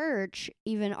church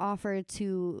even offered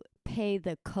to pay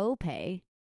the copay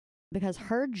because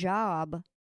her job,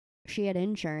 she had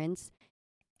insurance,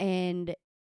 and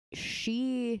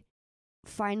she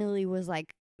finally was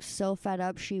like so fed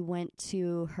up, she went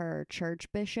to her church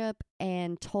bishop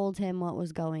and told him what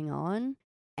was going on.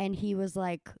 And he was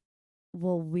like,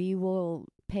 well, we will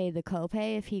pay the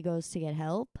copay if he goes to get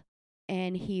help.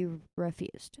 And he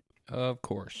refused. Of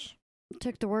course.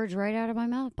 Took the words right out of my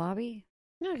mouth, Bobby.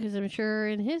 No, because I'm sure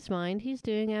in his mind he's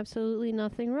doing absolutely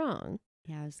nothing wrong.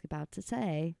 Yeah, I was about to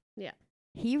say. Yeah.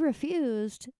 He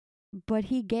refused, but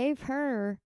he gave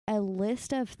her a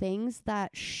list of things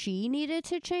that she needed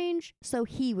to change so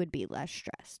he would be less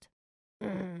stressed.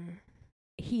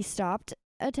 He stopped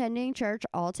attending church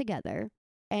altogether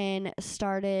and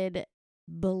started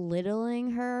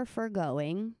belittling her for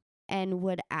going, and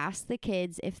would ask the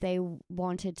kids if they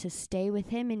wanted to stay with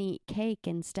him and eat cake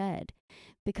instead,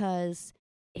 because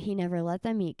he never let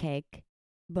them eat cake.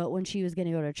 But when she was going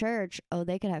to go to church, oh,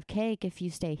 they could have cake if you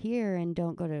stay here and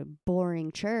don't go to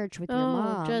boring church with your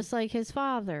mom. Just like his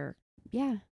father.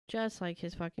 Yeah. Just like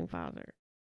his fucking father.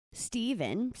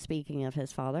 Stephen, speaking of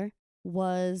his father,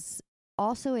 was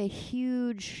also a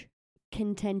huge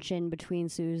contention between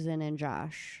Susan and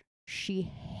Josh. She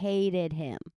hated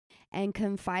him and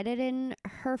confided in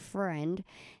her friend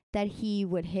that he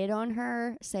would hit on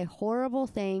her, say horrible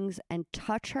things, and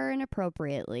touch her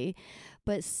inappropriately,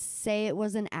 but say it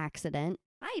was an accident.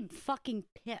 I'm fucking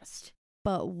pissed.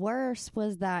 But worse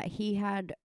was that he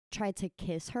had tried to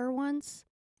kiss her once,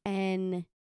 and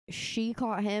she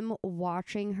caught him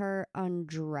watching her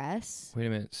undress. Wait a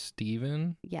minute,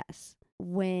 Steven? Yes.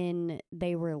 When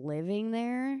they were living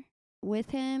there with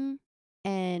him,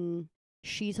 and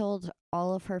she told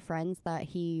all of her friends that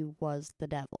he was the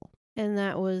devil. And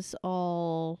that was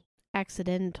all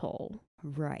accidental.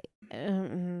 Right.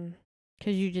 Because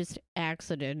you just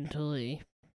accidentally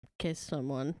kiss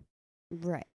someone.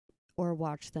 Right. Or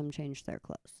watch them change their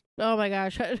clothes. Oh my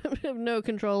gosh, I have no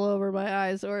control over my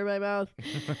eyes or my mouth.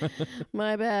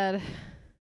 My bad.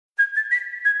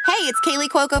 Hey, it's Kaylee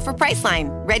Cuoco for Priceline.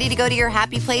 Ready to go to your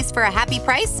happy place for a happy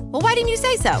price? Well, why didn't you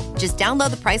say so? Just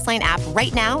download the Priceline app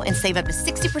right now and save up to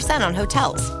 60% on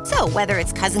hotels. So whether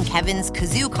it's Cousin Kevin's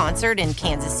Kazoo Concert in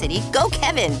Kansas City, go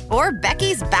Kevin, or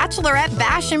Becky's Bachelorette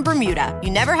Bash in Bermuda,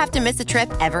 you never have to miss a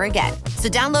trip ever again. So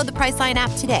download the Priceline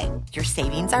app today. Your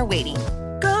savings are waiting.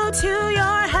 Go to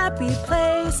your happy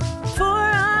place for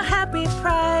a happy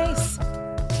price.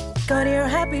 Go to your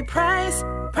happy price,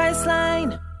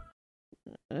 Priceline.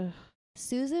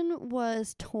 Susan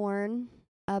was torn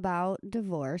about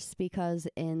divorce because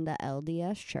in the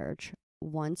LDS church,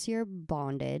 once you're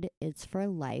bonded, it's for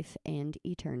life and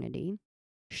eternity.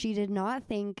 She did not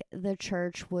think the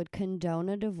church would condone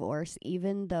a divorce,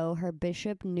 even though her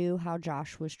bishop knew how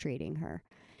Josh was treating her.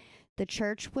 The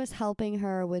church was helping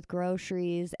her with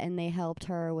groceries and they helped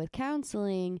her with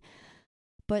counseling,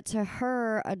 but to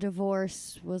her, a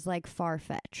divorce was like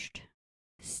far-fetched.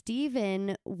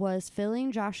 Stephen was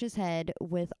filling Josh's head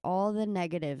with all the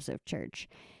negatives of church.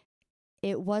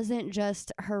 It wasn't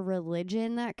just her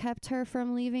religion that kept her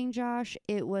from leaving Josh,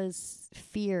 it was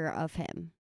fear of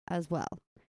him as well.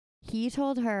 He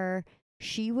told her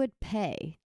she would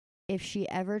pay if she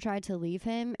ever tried to leave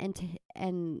him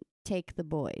and take the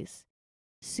boys.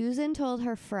 Susan told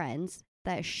her friends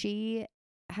that she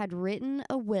had written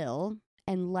a will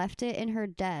and left it in her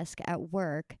desk at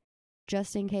work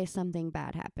just in case something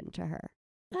bad happened to her.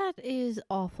 That is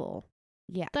awful.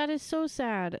 Yeah. That is so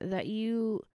sad that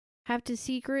you have to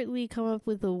secretly come up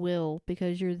with a will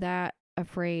because you're that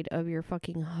afraid of your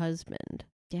fucking husband.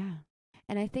 Yeah.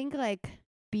 And I think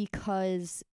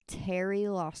because Terry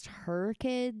lost her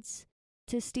kids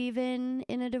to Stephen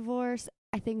in a divorce,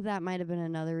 I think that might have been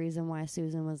another reason why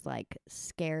Susan was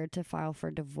scared to file for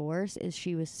divorce, is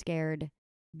she was scared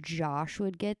Josh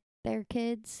would get their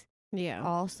kids. Yeah.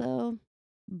 Also,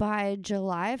 by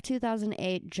July of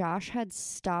 2008, Josh had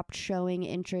stopped showing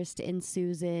interest in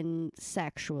Susan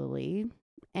sexually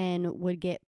and would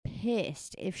get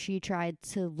pissed if she tried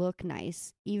to look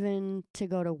nice, even to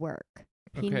go to work.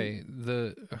 Okay,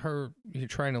 you're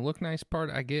trying to look nice part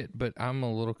I get, but I'm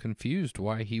a little confused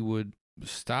why he would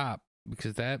stop,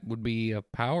 because that would be a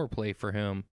power play for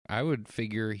him. I would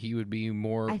figure he would be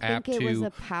more apt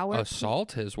to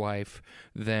assault his wife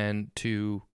than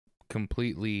to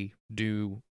completely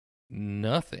do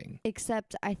nothing.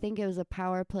 Except I think it was a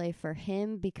power play for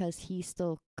him because he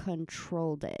still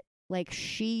controlled it.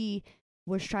 She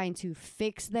was trying to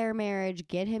fix their marriage,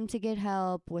 get him to get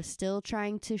help, was still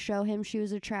trying to show him she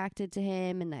was attracted to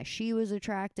him and that she was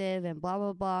attractive and blah,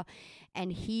 blah, blah.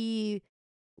 And he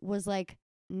was like,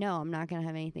 no, I'm not going to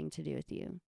have anything to do with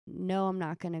you. No, I'm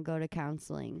not going to go to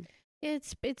counseling.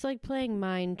 It's like playing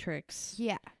mind tricks.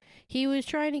 Yeah. He was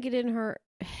trying to get in her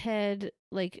head,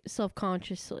 like,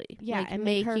 self-consciously. Yeah, like, and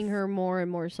make her making her more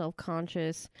and more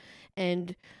self-conscious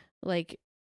and, like,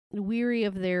 weary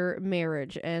of their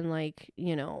marriage and, like,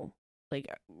 you know, like,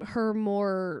 her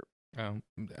more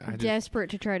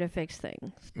desperate to try to fix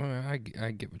things. Well, I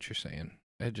get what you're saying.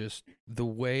 The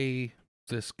way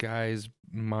this guy's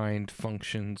mind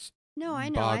functions. No, I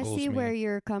know. I boggles see me. where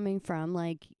you're coming from.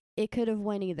 Like, it could have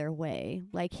went either way.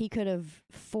 Like, he could have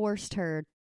forced her.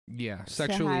 Yeah,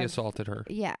 sexually have- assaulted her.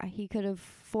 Yeah, he could have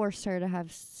forced her to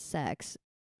have sex,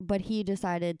 but he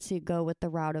decided to go with the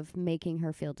route of making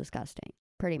her feel disgusting,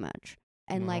 pretty much.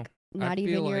 And, Well, like, not I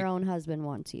even feel your like- own husband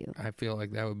wants you. I feel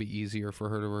like that would be easier for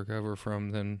her to recover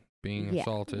from than being Yeah.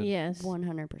 assaulted. Yes.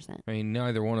 100%. I mean,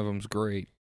 neither one of them's great,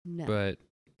 No. but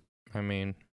I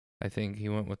mean, I think he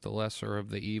went with the lesser of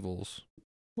the evils.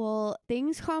 Well,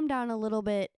 things calmed down a little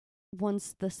bit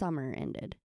once the summer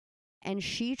ended. And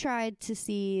she tried to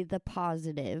see the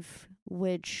positive,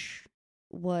 which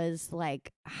was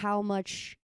like how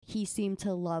much he seemed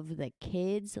to love the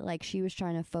kids. Like, she was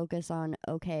trying to focus on,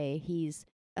 okay, he's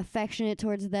affectionate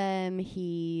towards them.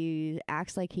 He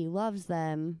acts like he loves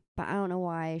them. But I don't know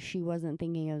why she wasn't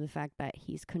thinking of the fact that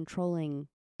he's controlling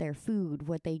their food,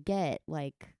 what they get,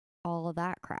 like all of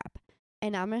that crap.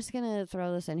 And I'm just going to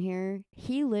throw this in here.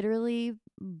 He literally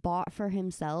bought for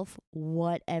himself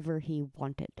whatever he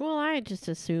wanted. Well, I just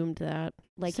assumed that.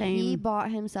 Like, he Same.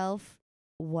 bought himself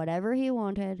whatever he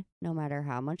wanted, no matter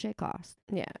how much it cost.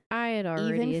 Yeah, I had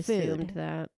already Even food. assumed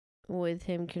that with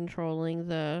him controlling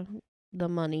the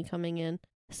money coming in.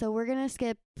 So we're going to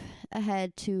skip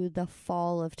ahead to the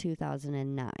fall of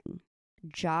 2009.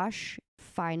 Josh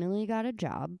finally got a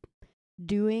job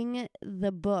doing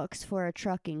the books for a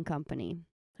trucking company.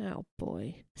 Oh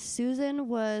boy. Susan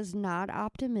was not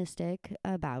optimistic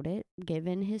about it,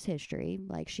 given his history.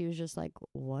 Like, she was just like,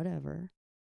 whatever.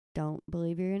 Don't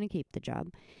believe you're going to keep the job.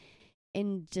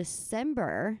 In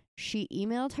December, she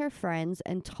emailed her friends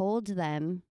and told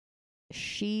them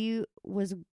she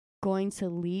was going to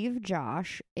leave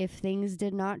Josh if things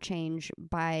did not change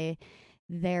by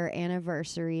their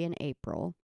anniversary in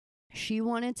April. She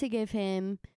wanted to give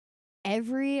him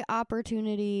every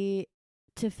opportunity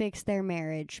to fix their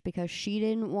marriage because she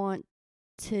didn't want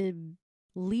to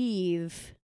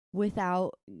leave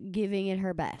without giving it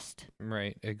her best.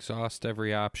 Right. Exhaust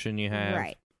every option you have.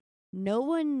 Right. No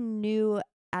one knew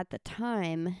at the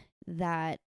time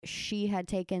that she had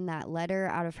taken that letter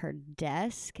out of her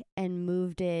desk and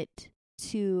moved it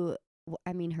to,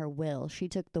 her will. She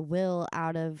took the will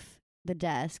out of the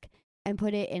desk and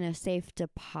put it in a safe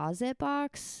deposit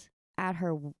box at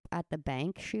the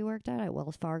bank she worked at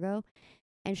Wells Fargo,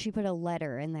 and she put a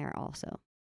letter in there also.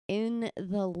 In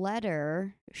the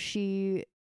letter, she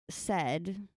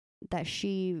said that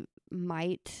she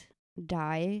might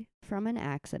die from an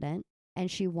accident,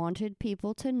 and she wanted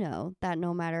people to know that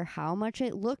no matter how much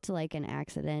it looked like an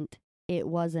accident, it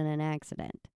wasn't an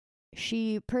accident.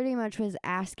 She pretty much was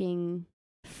asking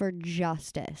for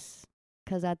justice,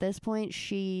 because at this point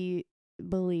she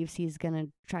believes he's going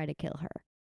to try to kill her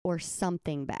or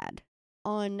something bad.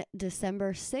 On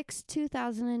December 6,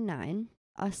 2009,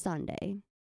 a Sunday,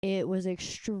 it was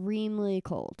extremely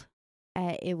cold.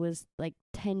 It was like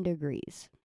 10 degrees.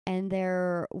 And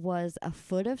there was a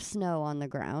foot of snow on the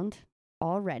ground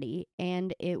already,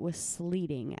 and it was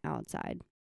sleeting outside.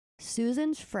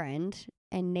 Susan's friend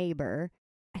and neighbor,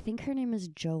 I think her name is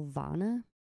Giovanna.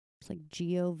 It's like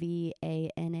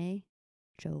Govana.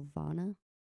 Giovanna.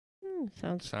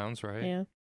 Sounds right. Yeah.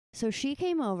 So she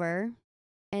came over,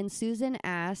 and Susan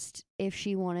asked if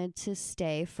she wanted to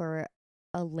stay for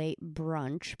a late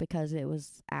brunch because it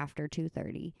was after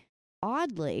 2:30.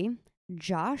 Oddly,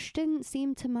 Josh didn't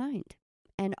seem to mind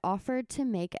and offered to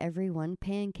make everyone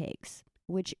pancakes,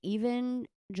 which even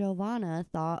Giovanna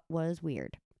thought was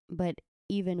weird. But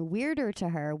even weirder to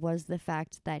her was the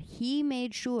fact that he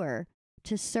made sure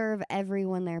to serve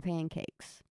everyone their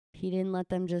pancakes. He didn't let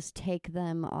them just take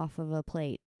them off of a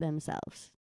plate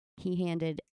themselves. He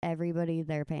handed everybody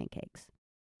their pancakes.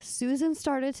 Susan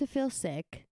started to feel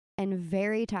sick and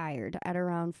very tired at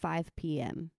around 5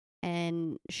 p.m.,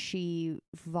 and she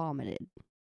vomited.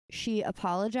 She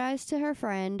apologized to her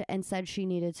friend and said she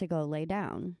needed to go lay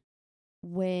down.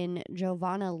 When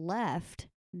Giovanna left,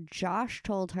 Josh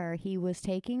told her he was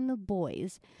taking the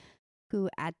boys, who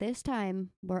at this time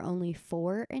were only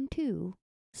 4 and 2,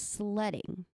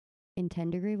 sledding in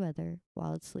 10-degree weather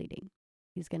while it's sleeting.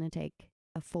 He's going to take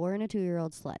a 4 and a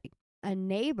 2-year-old sledding. A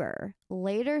neighbor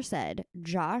later said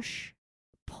Josh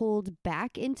pulled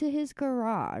back into his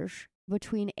garage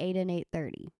between 8 and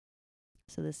 8:30.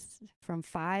 So this from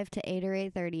 5 to 8 or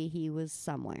 8:30, he was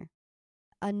somewhere.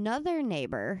 Another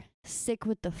neighbor, sick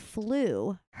with the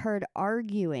flu, heard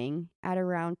arguing at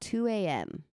around 2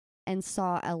 a.m. and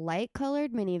saw a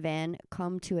light-colored minivan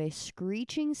come to a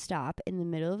screeching stop in the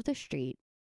middle of the street.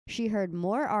 She heard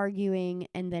more arguing,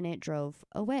 and then it drove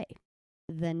away.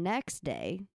 The next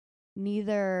day,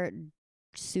 neither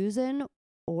Susan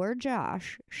or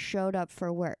Josh showed up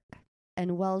for work,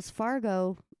 and Wells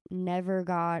Fargo never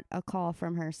got a call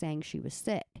from her saying she was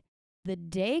sick. The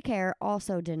daycare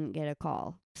also didn't get a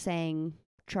call saying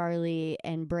Charlie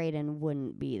and Braden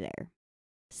wouldn't be there.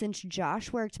 Since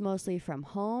Josh worked mostly from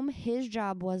home, his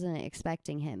job wasn't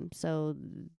expecting him, so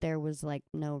there was like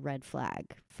no red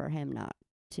flag for him not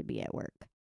to be at work.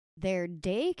 Their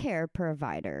daycare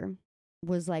provider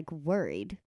was like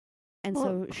worried, and Well,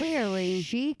 so clearly-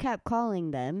 she kept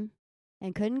calling them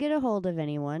and couldn't get a hold of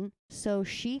anyone, so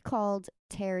she called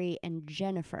Terry and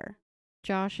Jennifer,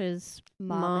 Josh's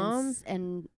mom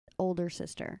and older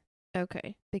sister,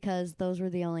 Okay. because those were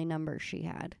the only numbers she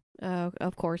had.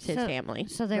 Of course, his So- family.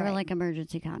 So they were Right. like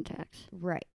emergency contacts.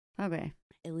 Right. Okay.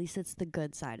 At least it's the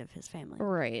good side of his family.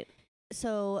 Right.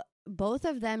 So both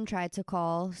of them tried to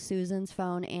call Susan's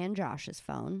phone and Josh's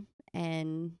phone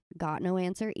and got no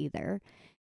answer either.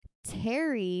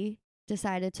 Terry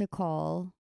decided to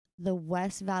call the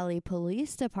West Valley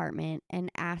Police Department and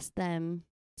ask them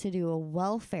to do a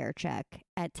welfare check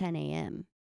at 10 a.m.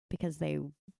 because they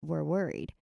were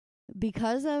worried.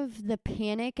 Because of the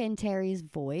panic in Terry's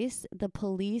voice, the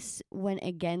police went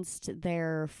against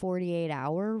their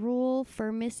 48-hour rule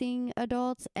for missing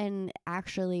adults and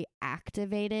actually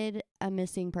activated a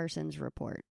missing persons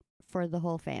report for the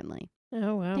whole family.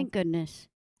 Oh, wow. Thank goodness.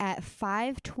 At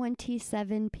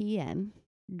 5:27 p.m.,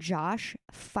 Josh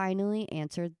finally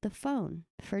answered the phone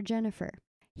for Jennifer.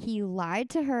 He lied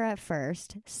to her at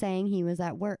first, saying he was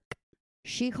at work.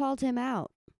 She called him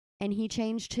out, and he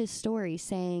changed his story,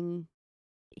 saying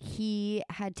he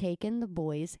had taken the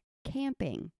boys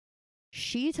camping.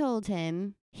 She told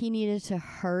him he needed to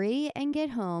hurry and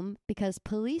get home because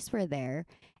police were there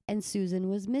and Susan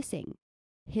was missing.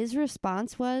 His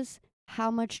response was,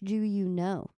 "How much do you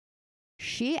know?"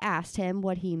 She asked him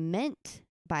what he meant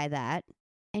by that,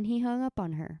 and he hung up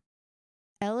on her.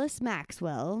 Ellis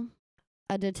Maxwell,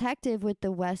 a detective with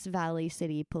the West Valley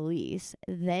City Police,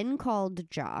 then called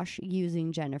Josh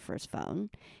using Jennifer's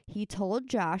phone. He told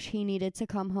Josh he needed to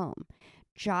come home.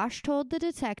 Josh told the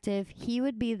detective he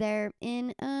would be there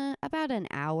in about an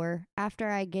hour after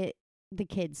I get the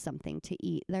kids something to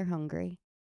eat. They're hungry.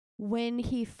 When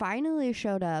he finally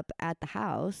showed up at the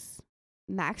house,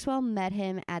 Maxwell met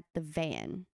him at the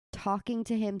van, talking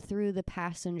to him through the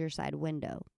passenger side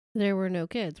window. There were no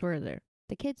kids, were there?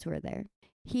 The kids were there.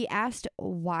 He asked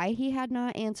why he had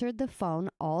not answered the phone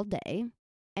all day,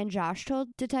 and Josh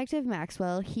told Detective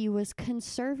Maxwell he was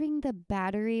conserving the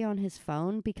battery on his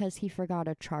phone because he forgot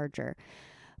a charger.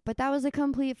 But that was a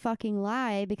complete fucking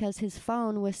lie because his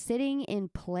phone was sitting in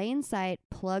plain sight,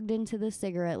 plugged into the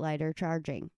cigarette lighter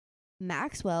charging.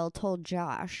 Maxwell told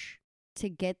Josh to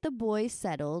get the boys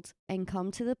settled and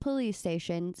come to the police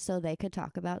station so they could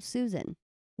talk about Susan.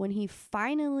 When he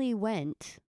finally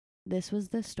went, this was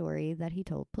the story that he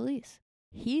told police.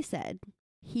 He said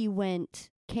he went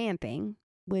camping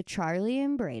with Charlie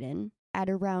and Braden at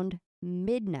around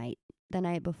midnight the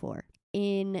night before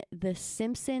in the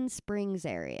Simpson Springs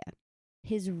area.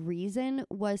 His reason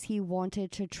was he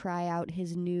wanted to try out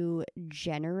his new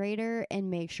generator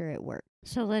and make sure it worked.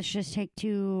 So let's just take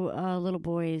two little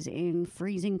boys in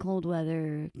freezing cold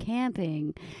weather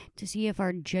camping to see if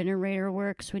our generator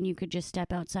works when you could just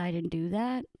step outside and do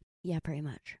that. Yeah, pretty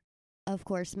much. Of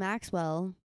course,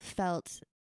 Maxwell felt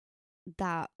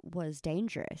that was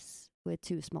dangerous with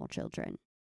two small children.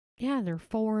 Yeah, they're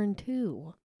 4 and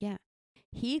 2.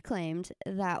 He claimed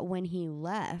that when he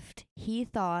left, he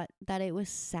thought that it was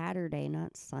Saturday,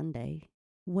 not Sunday.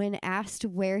 When asked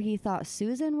where he thought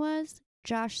Susan was,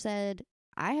 Josh said,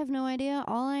 "I have no idea.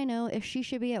 All I know is she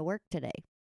should be at work today."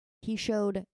 He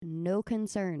showed no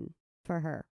concern for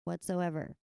her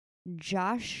whatsoever.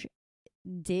 Josh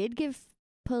did give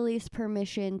police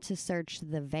permission to search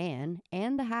the van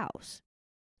and the house.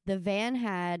 The van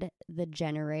had the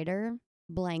generator,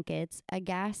 blankets, a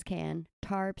gas can,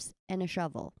 tarps, and a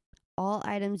shovel. All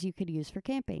items you could use for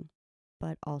camping,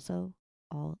 but also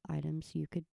all items you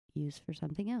could use for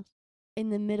something else. In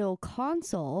the middle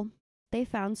console, they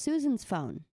found Susan's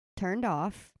phone, turned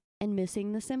off, and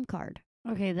missing the SIM card.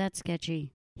 Okay, that's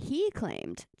sketchy. He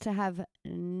claimed to have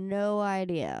no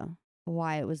idea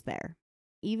why it was there.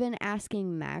 Even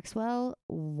asking Maxwell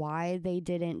why they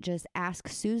didn't just ask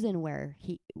Susan where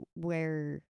he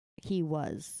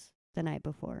was the night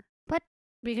before.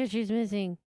 Because she's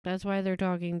missing. That's why they're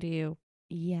talking to you.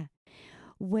 Yeah.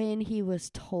 When he was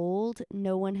told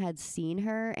no one had seen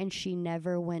her and she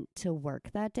never went to work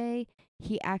that day,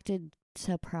 he acted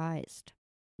surprised.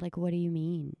 Like, what do you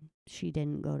mean she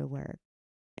didn't go to work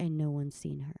and no one's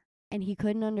seen her? And he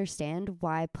couldn't understand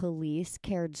why police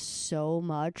cared so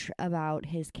much about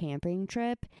his camping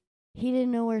trip. He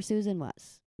didn't know where Susan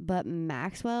was. But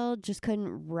Maxwell just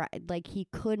couldn't, he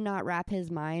could not wrap his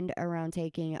mind around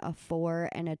taking a 4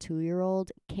 and a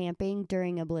 2-year-old camping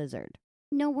during a blizzard.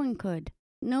 No one could.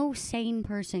 No sane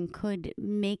person could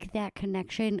make that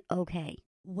connection okay.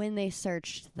 When they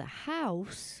searched the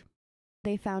house,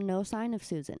 they found no sign of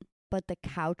Susan. But the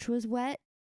couch was wet,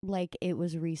 like it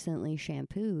was recently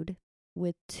shampooed,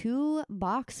 with 2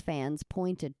 box fans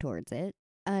pointed towards it.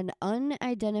 An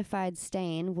unidentified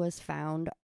stain was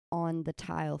found on the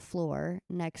tile floor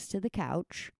next to the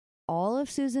couch. All of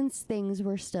Susan's things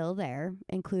were still there,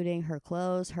 including her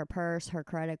clothes, her purse, her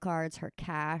credit cards, her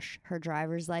cash, her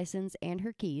driver's license, and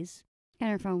her keys. And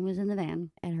her phone was in the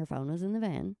van.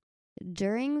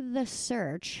 During the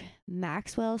search,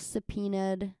 Maxwell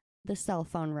subpoenaed the cell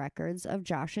phone records of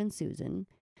Josh and Susan.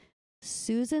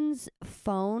 Susan's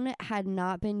phone had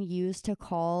not been used to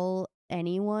call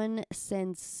anyone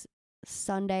since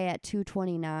Sunday at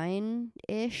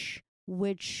 2:29-ish,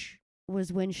 which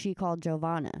was when she called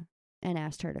Giovanna and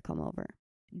asked her to come over.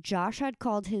 Josh had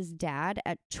called his dad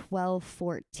at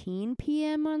 12:14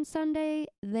 p.m. on Sunday.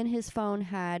 Then his phone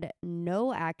had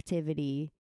no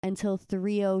activity until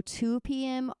 3:02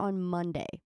 p.m. on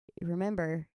Monday.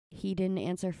 Remember, he didn't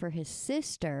answer for his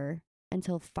sister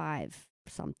until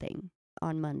 5-something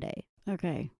on Monday.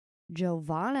 Okay.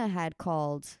 Giovanna had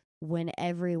called when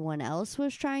everyone else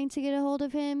was trying to get a hold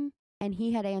of him, and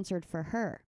he had answered for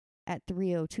her at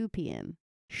 3:02 p.m.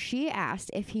 She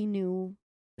asked if he knew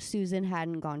Susan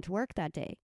hadn't gone to work that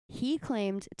day. He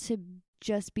claimed to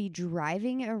just be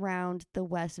driving around the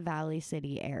West Valley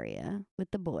City area with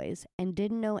the boys and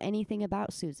didn't know anything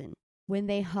about Susan. When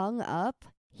they hung up,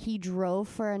 he drove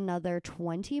for another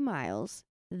 20 miles,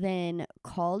 then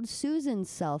called Susan's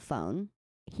cell phone.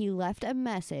 He left a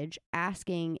message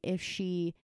asking if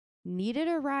she needed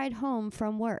a ride home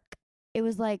from work. It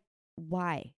was like,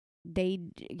 why?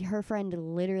 Her friend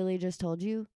literally just told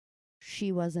you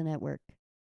she wasn't at work.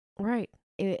 Right.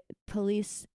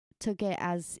 Police took it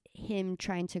as him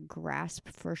trying to grasp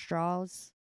for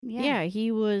straws. Yeah,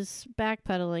 he was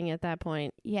backpedaling at that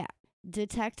point. Yeah.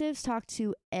 Detectives talked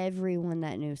to everyone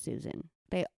that knew Susan.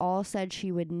 They all said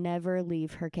she would never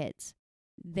leave her kids.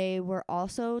 They were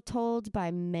also told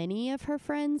by many of her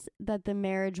friends that the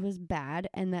marriage was bad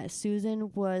and that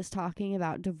Susan was talking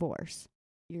about divorce.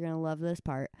 You're going to love this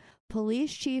part.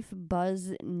 Police Chief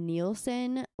Buzz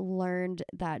Nielsen learned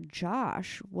that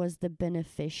Josh was the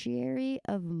beneficiary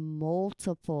of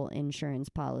multiple insurance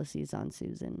policies on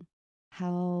Susan.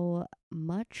 How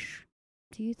much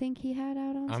do you think he had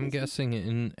out on Susan? I'm guessing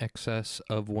in excess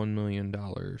of $1 million.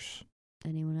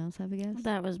 Anyone else have a guess?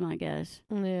 That was my guess.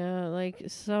 Yeah, like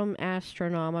some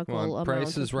astronomical amount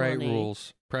Price is of Right money.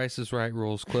 rules. Price is Right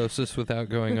rules. Closest without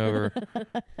going over.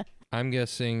 I'm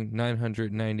guessing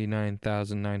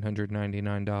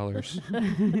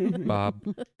 $999,999.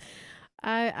 Bob.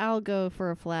 I'll go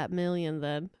for a flat $1 million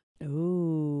then.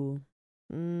 Ooh.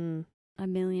 Mm.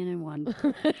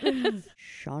 $1,000,001.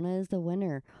 Shauna is the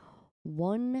winner.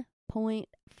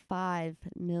 $1.5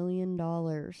 million.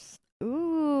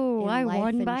 Ooh, In I life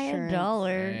won by insurance.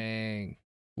 $1. Dang.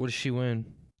 What does she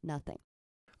win? Nothing.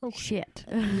 Shit.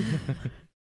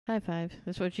 High five.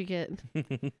 That's what you get.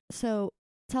 So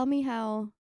tell me how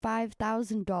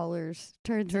 $5,000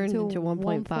 turns Turned into into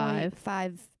 1.5.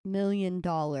 $1.5 million.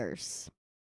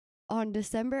 On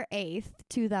December 8th,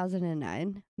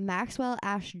 2009, Maxwell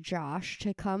asked Josh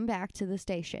to come back to the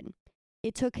station.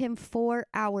 It took him 4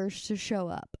 hours to show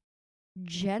up.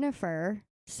 Jennifer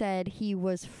said he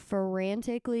was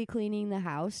frantically cleaning the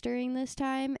house during this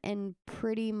time, and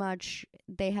pretty much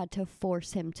they had to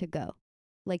force him to go.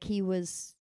 Like he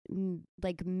was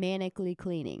manically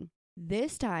cleaning.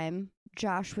 This time,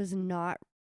 Josh was not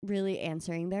really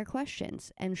answering their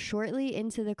questions, and shortly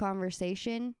into the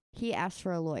conversation, he asked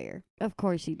for a lawyer. Of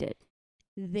course he did.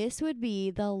 This would be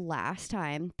the last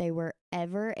time they were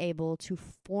ever able to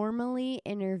formally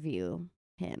interview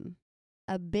him.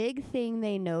 A big thing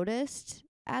they noticed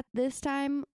at this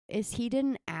time is he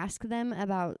didn't ask them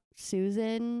about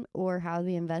Susan or how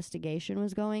the investigation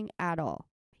was going at all.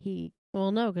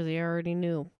 Well, no, because he already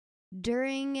knew.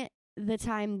 During the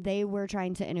time they were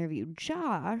trying to interview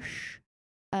Josh,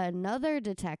 another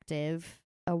detective,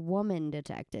 a woman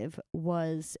detective,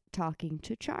 was talking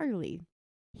to Charlie.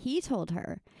 He told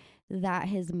her that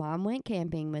his mom went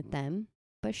camping with them,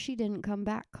 but she didn't come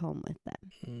back home with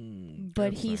them.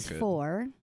 But That's he's not good. 4,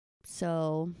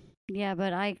 so... Yeah,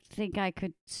 but I think I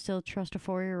could still trust a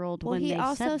 4-year-old Well, when he they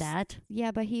also said that.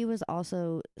 Yeah, but he was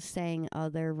also saying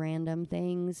other random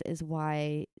things is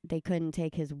why they couldn't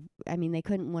take his... I mean, they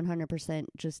couldn't 100%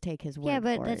 just take his word Yeah,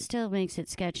 but for that it. still makes it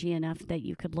sketchy enough that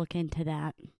you could look into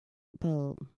that.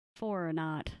 Well, 4 or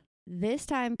not. this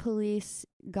time, police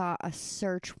got a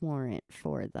search warrant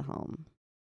for the home.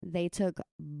 They took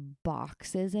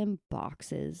boxes and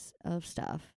boxes of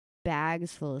stuff,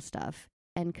 bags full of stuff,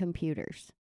 and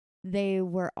computers. They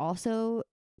were also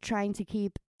trying to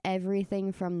keep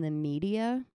everything from the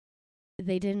media.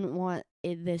 They didn't want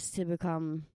this to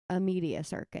become a media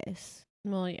circus,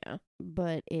 Well, yeah.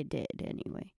 but it did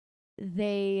anyway.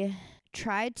 They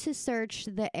tried to search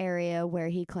the area where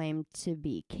he claimed to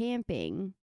be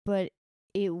camping, but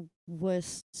it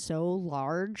was so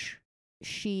large,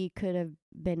 she could have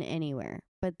been anywhere.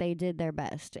 But they did their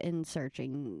best in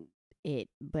searching it.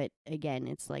 But again,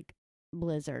 it's like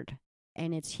blizzard,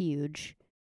 and it's huge.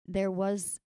 There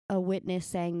was a witness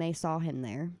saying they saw him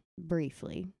there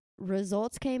briefly.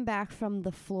 Results came back from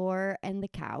the floor and the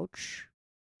couch.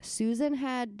 Susan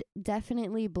had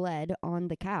definitely bled on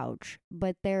the couch,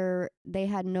 but they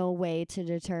had no way to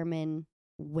determine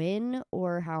when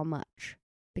or how much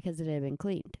because it had been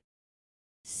cleaned.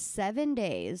 7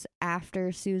 days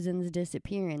after Susan's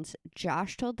disappearance,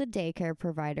 Josh told the daycare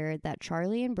provider that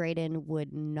Charlie and Brayden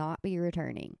would not be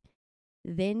returning.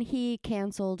 Then he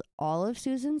canceled all of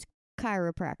Susan's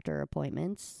chiropractor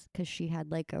appointments because she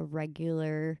had like a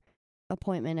regular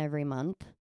appointment every month,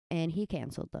 and he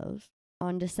canceled those.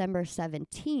 On December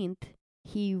 17th,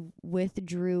 he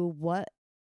withdrew what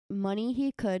money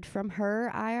he could from her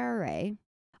IRA.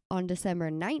 On December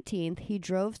 19th, he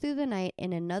drove through the night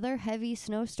in another heavy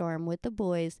snowstorm with the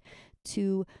boys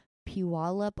to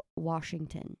Puyallup,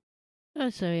 Washington. Oh,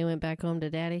 so he went back home to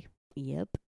daddy. Yep.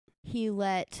 He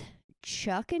let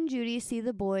Chuck and Judy see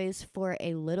the boys for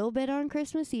a little bit on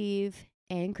Christmas Eve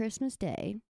and Christmas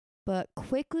Day, but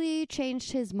quickly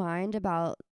changed his mind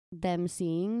about them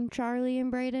seeing Charlie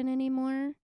and Brayden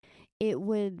anymore. It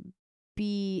would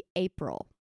be April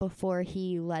before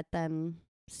he let them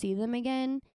see them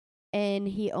again, and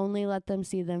he only let them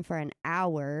see them for an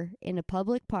hour in a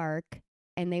public park,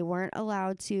 and they weren't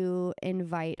allowed to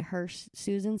invite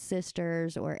Susan's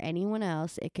sisters or anyone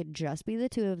else. It could just be the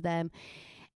two of them,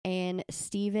 and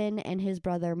Steven and his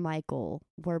brother Michael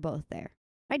were both there.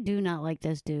 I do not like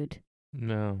this dude.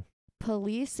 No.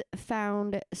 Police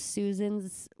found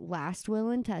Susan's last will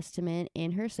and testament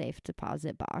in her safe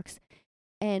deposit box.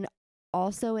 And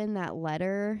also in that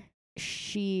letter,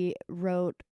 she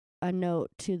wrote a note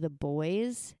to the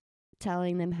boys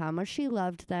telling them how much she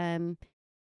loved them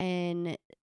and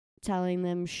telling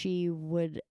them she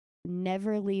would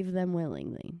never leave them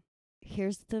willingly.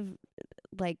 Here's the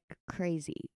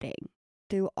crazy thing.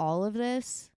 Through all of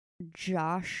this,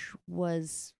 Josh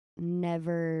was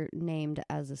never named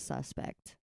as a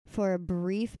suspect. For a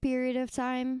brief period of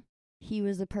time, he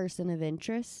was a person of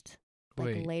interest.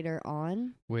 Wait. Later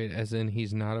on. Wait, as in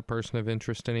he's not a person of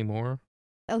interest anymore?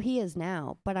 Oh, he is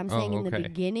now. But I'm saying in the okay.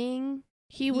 beginning,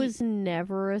 He was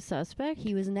never a suspect?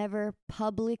 he was never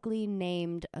publicly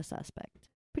named a suspect.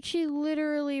 But she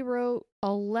literally wrote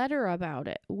a letter about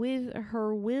it with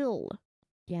her will.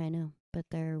 Yeah, I know. But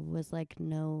there was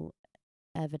no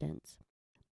evidence.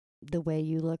 The way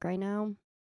you look right now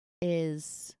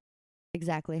is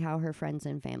exactly how her friends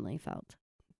and family felt.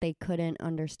 They couldn't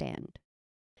understand.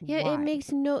 Yeah, why. it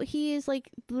makes he is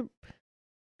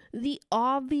the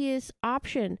obvious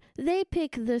option. They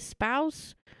pick the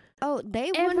spouse Oh,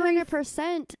 they every-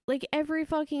 100%. every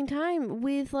fucking time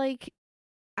with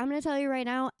I'm going to tell you right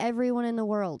now, everyone in the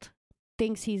world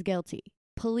thinks he's guilty.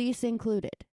 Police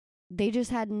included. They just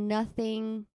had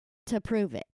nothing to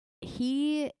prove it.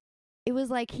 It was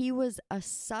like he was a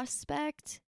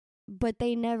suspect, but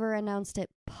they never announced it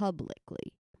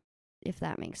publicly, if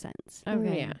that makes sense.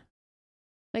 okay, yeah.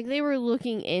 They were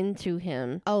looking into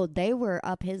him. Oh, they were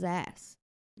up his ass.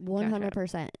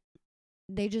 100%.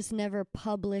 They just never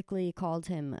publicly called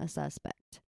him a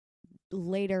suspect.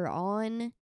 Later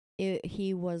on,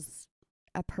 he was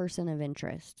a person of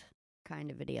interest kind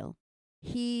of a deal.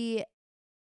 He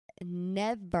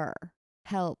never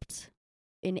helped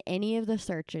in any of the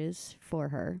searches for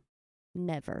her.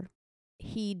 Never.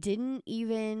 He didn't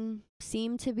even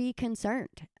seem to be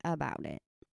concerned about it.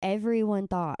 Everyone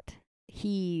thought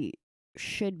he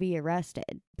should be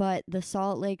arrested, but the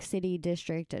Salt Lake City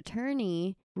District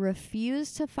Attorney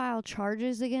refused to file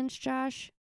charges against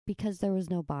Josh because there was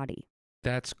no body.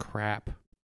 That's crap.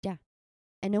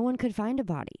 And no one could find a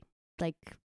body. Like,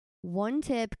 one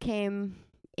tip came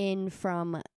in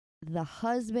from the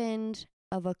husband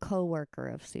of a coworker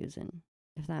of Susan,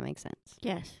 if that makes sense.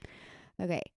 Yes.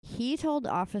 Okay. He told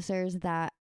officers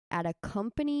that at a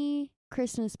company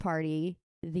Christmas party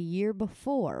the year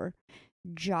before,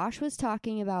 Josh was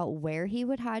talking about where he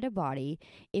would hide a body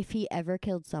if he ever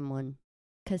killed someone,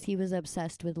 because he was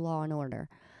obsessed with law and order.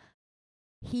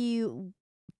 He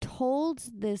told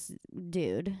this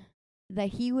dude that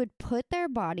he would put their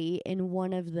body in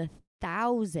one of the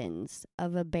thousands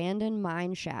of abandoned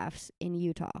mine shafts in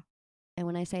Utah. And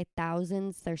when I say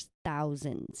thousands, there's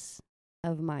thousands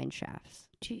of mine shafts.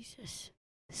 Jesus.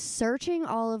 Searching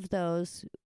all of those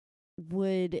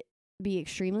would be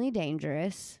extremely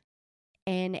dangerous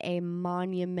and a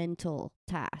monumental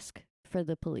task for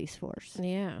the police force.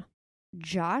 Yeah.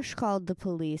 Josh called the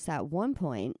police at one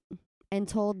point and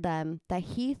told them that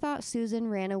he thought Susan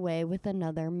ran away with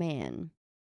another man,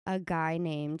 a guy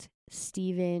named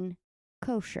Stephen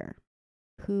Kosher,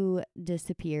 who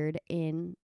disappeared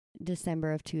in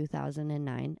December of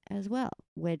 2009 as well,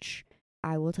 which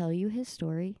I will tell you his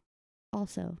story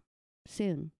also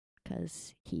soon,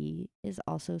 because he is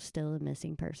also still a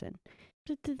missing person.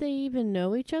 Did they even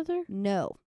know each other?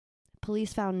 No.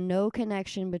 Police found no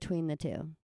connection between the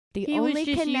two. The He was only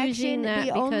just using connection that the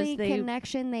because only they-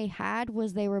 connection they had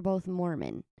was they were both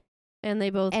Mormon. And they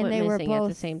both And went they were missing at the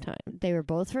both- same time. They were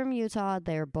both from Utah,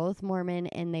 they were both Mormon,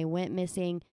 and they went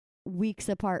missing weeks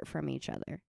apart from each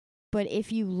other. But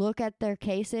if you look at their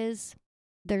cases,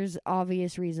 there's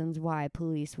obvious reasons why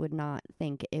police would not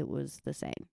think it was the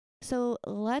same. So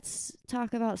let's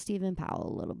talk about Stephen Powell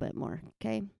a little bit more,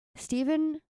 okay?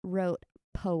 Stephen wrote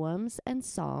poems and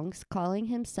songs calling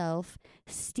himself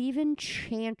Stephen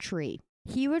Chantry.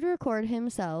 He would record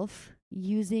himself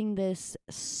using this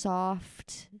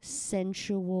soft,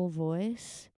 sensual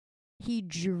voice. He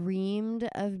dreamed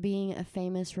of being a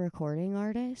famous recording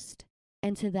artist,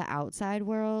 and to the outside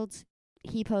world,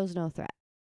 he posed no threat.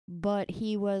 But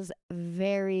he was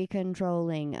very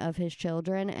controlling of his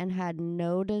children and had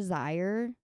no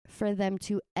desire for them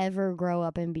to ever grow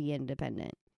up and be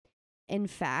independent. In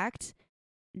fact,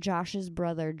 Josh's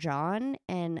brother John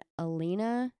and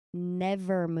Alina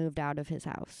never moved out of his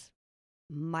house.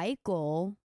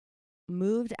 Michael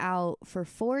moved out for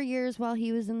 4 years while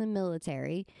he was in the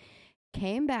military,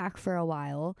 came back for a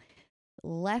while,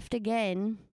 left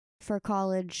again for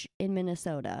college in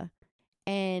Minnesota,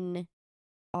 and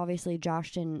obviously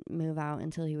Josh didn't move out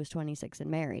until he was 26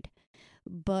 and married.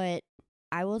 But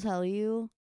I will tell you,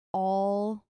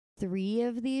 all 3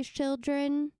 of these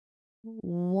children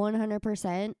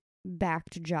 100%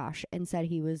 backed Josh and said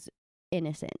he was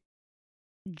innocent.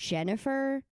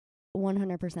 Jennifer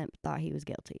 100% thought he was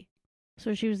guilty.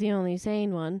 So she was the only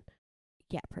sane one.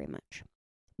 Yeah, pretty much.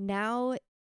 Now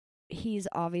he's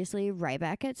obviously right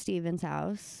back at Stephen's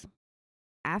house.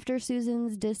 After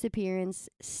Susan's disappearance,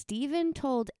 Stephen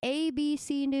told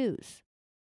ABC News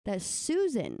that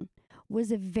Susan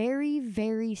was very,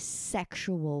 very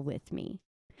sexual with me.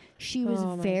 She was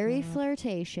Oh my very God.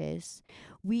 flirtatious.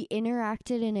 We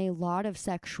interacted in a lot of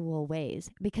sexual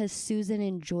ways because Susan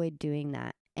enjoyed doing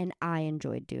that and I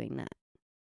enjoyed doing that.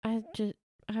 I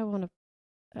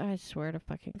swear to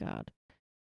fucking God.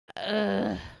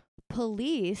 Ugh.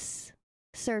 Police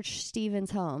searched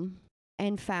Stephen's home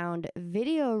and found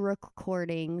video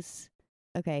recordings.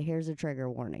 Okay, here's a trigger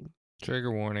warning.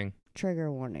 Trigger warning.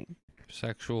 Trigger warning.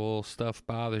 Sexual stuff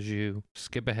bothers you.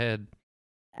 Skip ahead.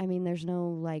 I mean, there's no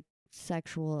like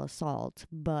sexual assault,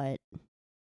 but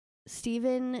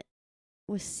Stephen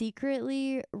was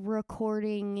secretly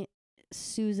recording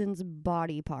Susan's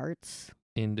body parts.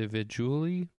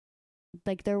 Individually?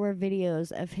 Like there were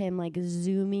videos of him like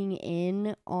zooming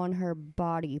in on her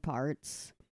body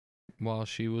parts. While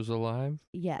she was alive?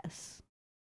 Yes.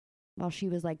 While she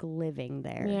was like living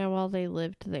there. Yeah, while they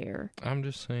lived there. I'm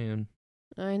just saying.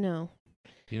 I know.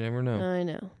 You never know. I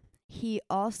know. He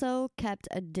also kept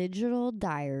a digital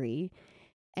diary,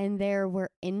 and there were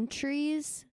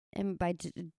entries, and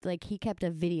like he kept a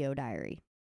video diary.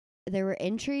 There were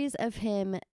entries of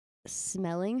him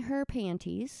smelling her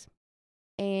panties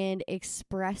and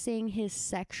expressing his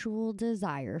sexual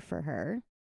desire for her.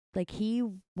 Like he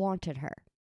wanted her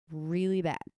really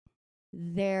bad.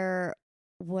 There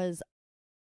was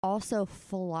also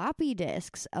floppy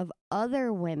disks of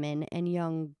other women and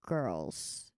young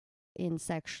girls in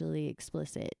sexually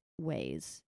explicit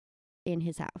ways in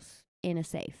his house in a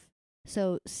safe.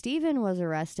 So Stephen was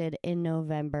arrested in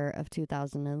November of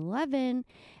 2011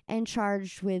 and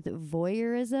charged with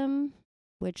voyeurism,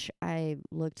 which I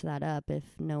looked that up if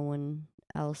no one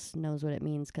else knows what it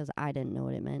means, because I didn't know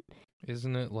what it meant.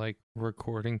 Isn't it like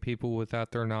recording people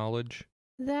without their knowledge?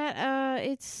 That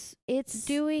it's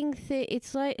doing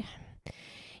it's like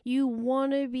you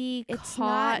want to be It's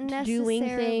caught not doing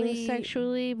necessarily- things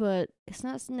sexually, but It's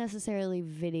not necessarily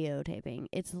videotaping.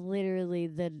 It's literally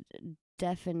the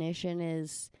definition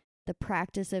is the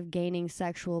practice of gaining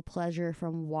sexual pleasure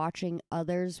from watching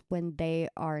others when they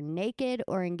are naked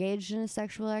or engaged in a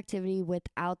sexual activity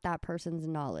without that person's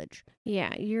knowledge.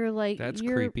 yeah, you're like That's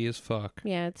you're, creepy as fuck.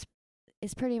 Yeah,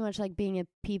 It's pretty much like being a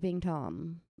peeping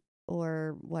Tom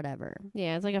or whatever.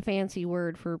 it's like a fancy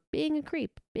word for being a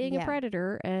creep, being Yeah. a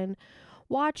predator, and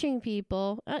watching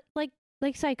people like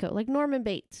Psycho, like Norman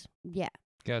Bates. Yeah.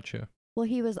 Gotcha. Well,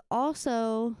 he was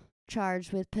also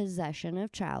charged with possession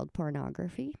of child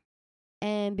pornography.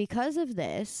 And because of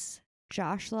this,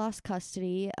 Josh lost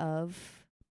custody of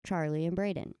Charlie and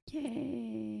Braden.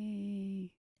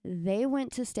 Yay. They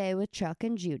went to stay with Chuck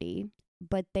and Judy,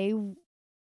 but they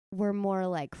were more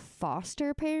like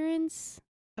foster parents.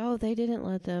 Oh, they didn't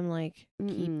let them like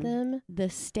keep Mm-mm. them. The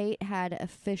state had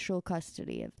official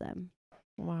custody of them.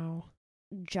 Wow.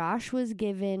 Josh was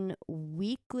given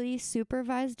weekly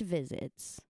supervised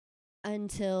visits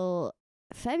until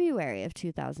February of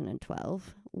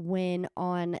 2012, when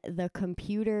on the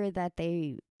computer that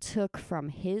they took from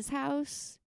his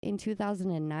house in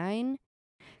 2009,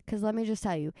 because let me just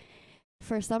tell you,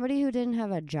 for somebody who didn't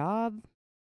have a job,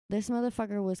 this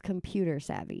motherfucker was computer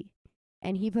savvy.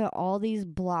 And he put all these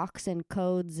blocks and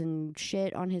codes and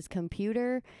shit on his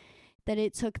computer that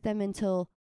it took them until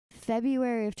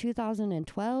February of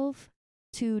 2012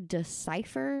 to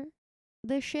decipher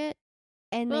the shit.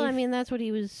 And Well, they I mean, that's what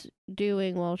he was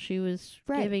doing while she was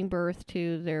Right. giving birth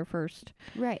to their first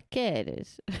right. kid,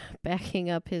 is backing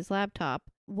up his laptop.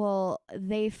 Well,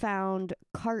 they found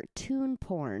cartoon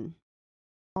porn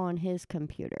on his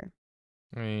computer.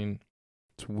 I mean,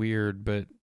 it's weird, but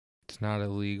it's not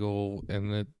illegal,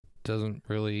 and it doesn't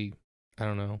really, I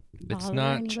don't know. It's Bother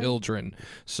not anybody? children,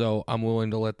 so I'm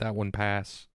willing to let that one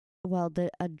pass. Well, the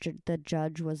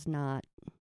judge was not.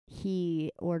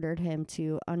 He ordered him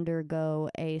to undergo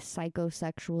a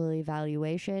psychosexual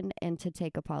evaluation and to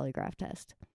take a polygraph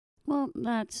test. Well,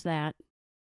 that's that.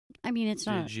 I mean, it's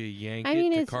not. Did you yank I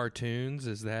mean, it to it's- cartoons?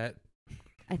 Is that...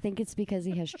 I think it's because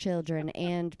he has children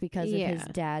and because of his Yeah.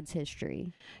 dad's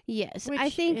history. Yes, Which I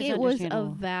think is it was a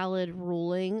understandable. valid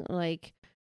ruling. Like,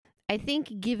 I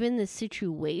think given the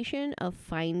situation of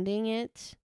finding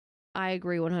it, I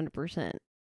agree 100%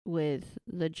 with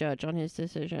the judge on his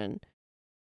decision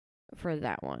for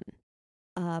that one.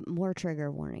 More trigger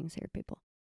warnings here, people.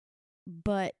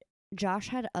 But Josh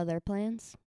had other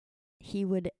plans. He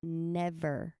would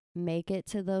never make it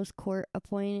to those court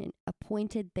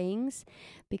appointed things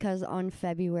because on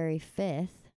February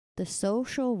 5th, the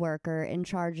social worker in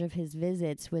charge of his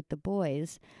visits with the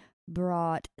boys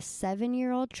brought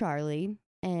 7-year-old Charlie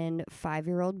and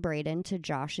 5-year-old Braden to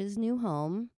Josh's new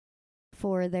home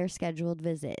for their scheduled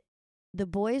visit. The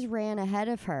boys ran ahead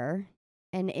of her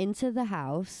and into the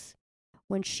house.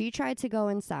 When she tried to go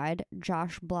inside,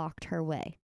 Josh blocked her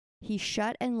way. He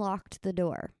shut and locked the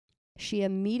door. She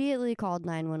immediately called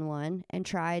 911 and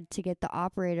tried to get the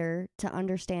operator to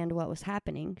understand what was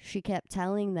happening. She kept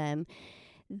telling them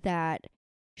that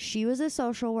she was a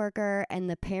social worker and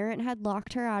the parent had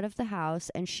locked her out of the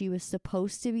house and she was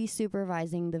supposed to be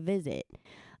supervising the visit.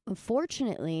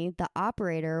 Unfortunately, the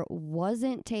operator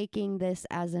wasn't taking this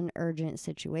as an urgent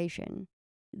situation.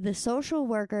 The social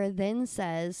worker then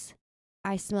says,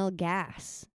 "I smell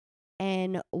gas,"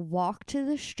 and walked to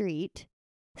the street,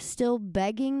 still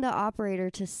begging the operator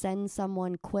to send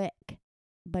someone quick.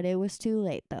 But it was too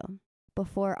late, though.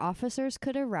 Before officers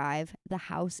could arrive, the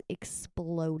house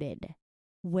exploded.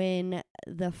 When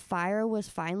the fire was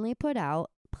finally put out,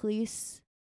 police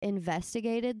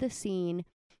investigated the scene,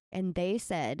 and they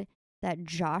said that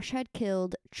Josh had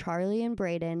killed Charlie and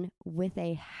Braden with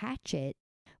a hatchet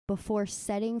before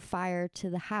setting fire to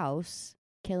the house,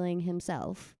 killing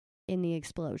himself in the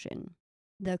explosion.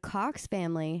 The Cox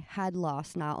family had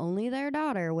lost not only their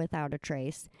daughter without a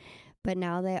trace, but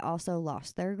now they also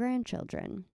lost their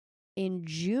grandchildren. In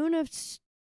June of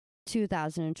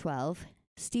 2012,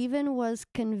 Stephen was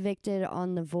convicted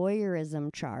on the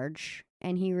voyeurism charge,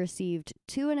 and he received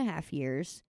 2.5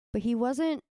 years, but he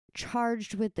wasn't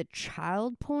charged with the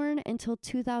child porn until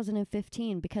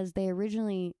 2015 because they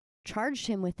originally charged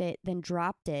him with it, then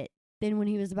dropped it Then when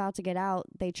he was about to get out,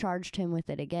 they charged him with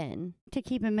it again. To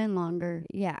keep him in longer.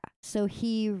 Yeah. So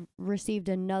he received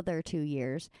another 2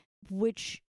 years,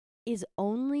 which is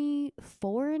only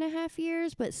 4.5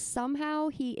 years, but somehow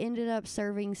he ended up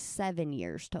serving 7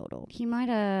 years total. He might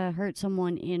have hurt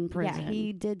someone in prison. Yeah,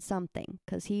 he did something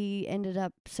because he ended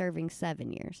up serving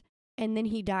 7 years. And then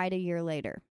he died a year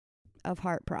later of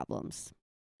heart problems.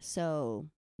 So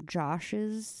Josh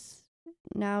is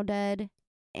now dead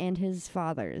and his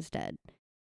father is dead.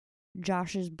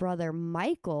 Josh's brother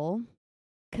Michael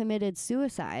committed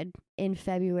suicide in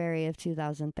February of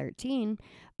 2013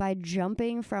 by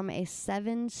jumping from a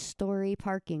 7-story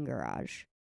parking garage.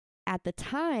 At the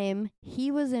time,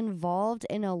 he was involved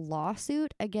in a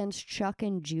lawsuit against Chuck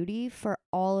and Judy for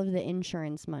all of the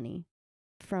insurance money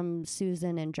from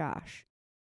Susan and Josh.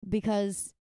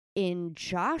 Because in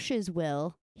Josh's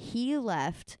will, he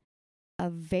left a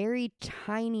very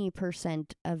tiny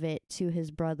percent of it to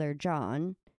his brother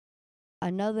John,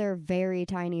 another very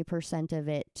tiny percent of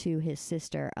it to his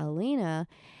sister Alina,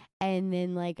 and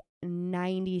then like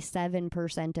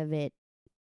 97% of it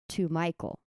to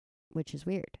Michael, which is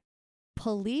weird.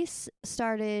 Police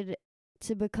started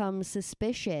to become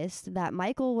suspicious that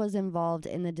Michael was involved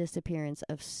in the disappearance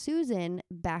of Susan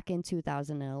back in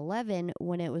 2011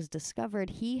 when it was discovered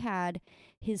he had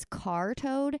his car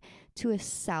towed to a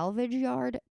salvage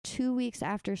yard 2 weeks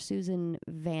after Susan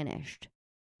vanished.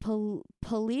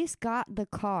 Police got the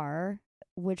car,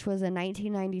 which was a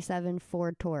 1997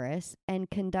 Ford Taurus,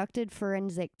 and conducted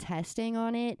forensic testing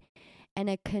on it, and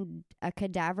a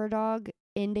cadaver dog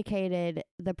indicated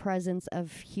the presence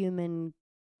of human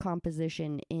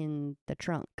composition in the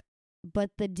trunk.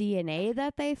 But the DNA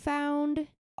that they found,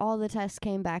 all the tests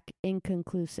came back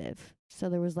inconclusive. So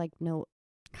there was like no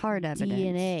hard evidence.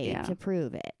 DNA to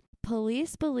prove it.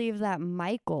 Police believe that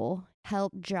Michael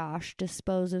helped Josh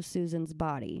dispose of Susan's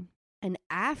body. And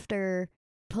after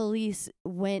police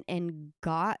went and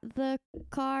got the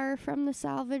car from the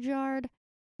salvage yard,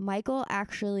 Michael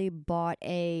actually bought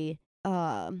a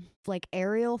like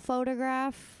aerial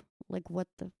photograph. Like what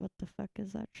the fuck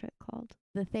is that shit called?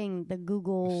 The thing, the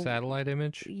Google satellite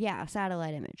image? Yeah,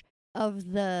 satellite image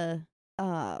of the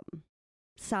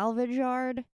salvage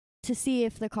yard to see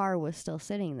if the car was still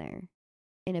sitting there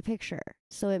in a picture.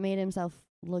 So it made himself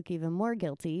look even more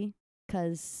guilty,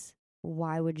 because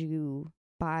why would you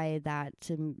buy that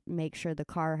to make sure the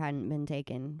car hadn't been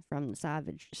taken from the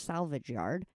salvage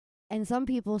yard? And some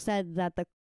people said that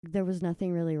there was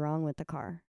nothing really wrong with the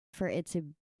car for it to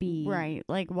be right.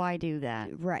 Like, why do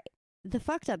that? Right. The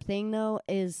fucked up thing though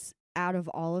is, out of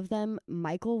all of them,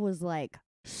 Michael was like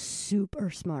super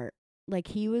smart. Like,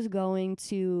 he was going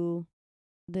to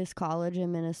this college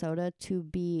in Minnesota to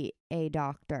be a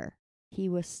doctor. He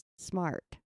was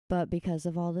smart, but because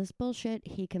of all this bullshit,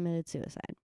 he committed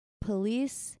suicide.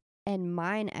 Police and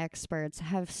mine experts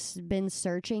have been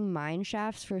searching mine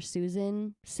shafts for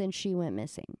Susan since she went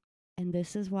missing. And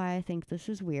this is why I think this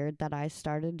is weird that I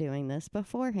started doing this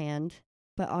beforehand.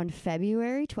 But on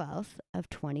February 12th of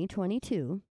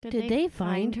 2022, Did they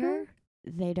find her?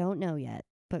 They don't know yet.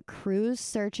 But crews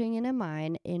searching in a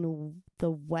mine in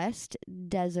the West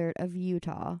Desert of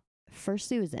Utah for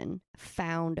Susan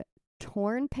found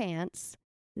torn pants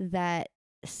that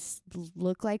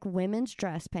look like women's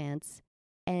dress pants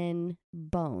and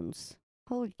bones.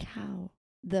 Holy cow.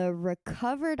 The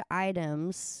recovered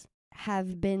items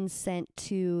have been sent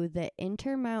to the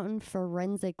Intermountain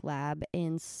Forensic Lab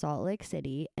in Salt Lake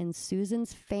City, and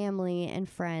Susan's family and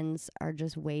friends are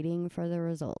just waiting for the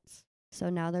results. So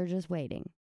now they're just waiting.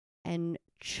 And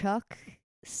Chuck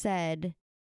said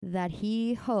that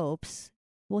he hopes,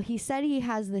 well, he said he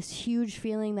has this huge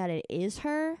feeling that it is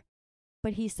her,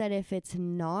 but he said if it's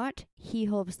not, he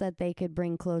hopes that they could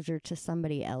bring closure to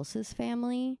somebody else's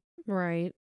family.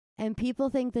 Right. And people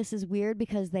think this is weird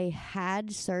because they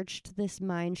had searched this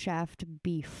mine shaft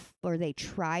or they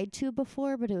tried to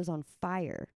before, but it was on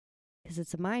fire. Because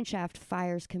it's a mine shaft,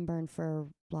 fires can burn for a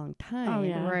long time. Oh,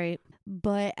 yeah. Right.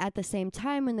 But at the same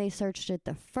time, when they searched it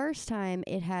the first time,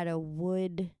 it had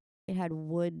wood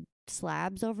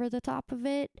slabs over the top of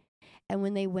it. And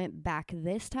when they went back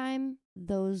this time,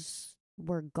 those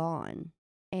were gone.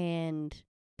 And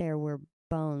there were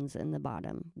bones in the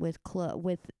bottom with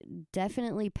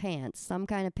definitely pants, some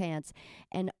kind of pants,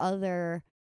 and other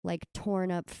like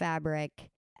torn up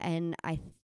fabric. And I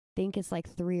think it's like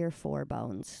 3 or 4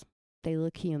 bones. They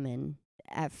look human.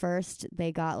 At first,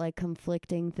 they got like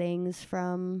conflicting things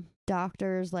from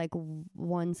doctors. Like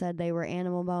one said they were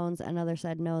animal bones, another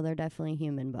said no, they're definitely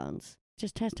human bones.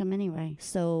 Just test them anyway.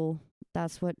 So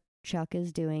that's what Chuck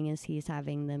is doing, is he's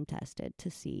having them tested to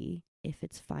see if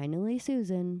it's finally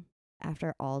Susan.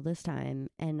 after all this time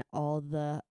and all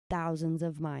the thousands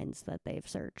of minds that they've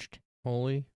searched.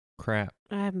 Holy crap.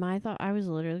 My thought, I was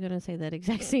literally going to say that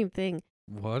exact same thing.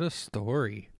 What a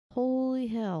story. Holy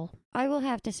hell. I will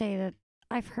have to say that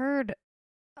I've heard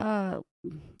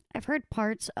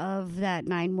parts of that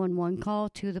 911 call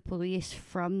to the police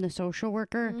from the social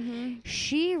worker. Mm-hmm.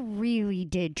 She really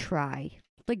did try.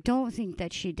 Like, don't think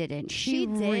that she didn't. She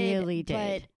really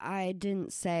did. But I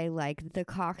didn't say, like, the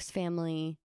Cox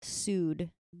family sued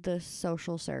the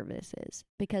social services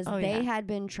because they had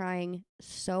been trying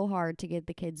so hard to get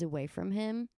the kids away from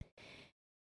him.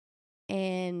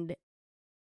 And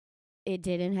it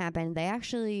didn't happen. They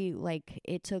actually, like,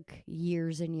 it took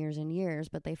years and years and years,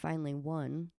 but they finally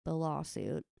won the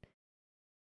lawsuit.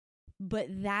 But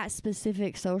that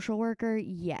specific social worker,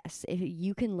 yes, if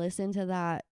you can listen to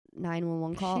that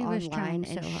 911 call She was online, trying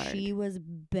and so hard. she was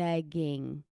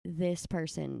begging this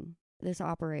person, this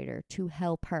operator, to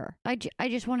help her. I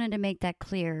just wanted to make that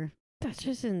clear. That's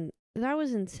just that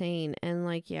was insane. And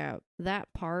like, yeah, that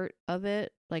part of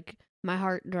it, like, my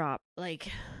heart dropped.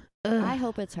 Like, I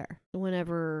hope it's her.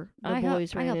 whenever the I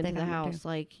boys hope ran they into the found her, house, too.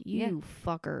 like, you Yeah.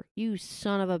 fucker, you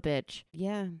son of a bitch.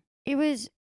 Yeah. It was,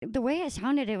 the way it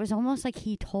sounded, it was almost like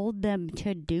he told them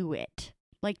to do it.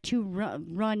 Like, to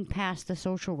run past the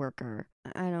social worker.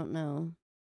 I don't know.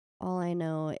 All I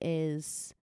know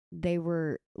is they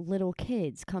were little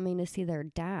kids coming to see their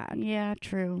dad. Yeah,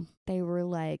 true. They were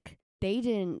like, they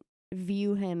didn't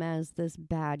view him as this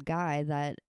bad guy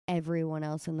that everyone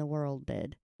else in the world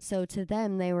did. So to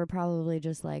them, they were probably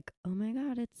just like, oh my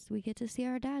God, we get to see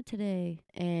our dad today.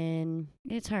 And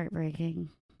It's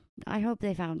heartbreaking. I hope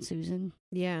they found Susan.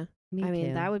 Yeah. me I mean,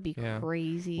 too. that would be Yeah.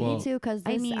 crazy. Well- Me too, because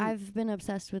I mean- I've been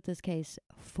obsessed with this case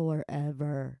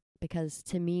forever. Because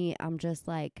to me, I'm just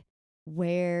like,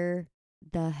 where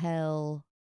the hell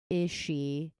is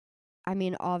she? I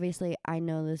mean, obviously, I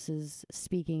know this is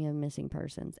speaking of missing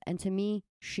persons. And to me,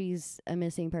 she's a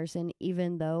missing person,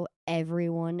 even though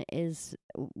everyone is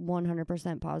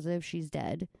 100% positive she's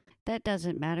dead. That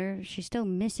doesn't matter. She's still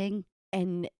missing.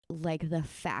 And, like, the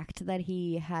fact that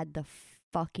he had the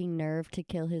fucking nerve to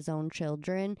kill his own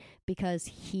children because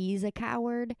he's a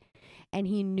coward and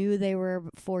he knew they were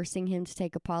forcing him to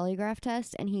take a polygraph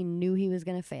test and he knew he was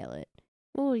going to fail it.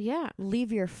 Well, yeah.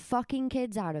 Leave your fucking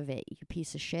kids out of it, you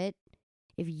piece of shit.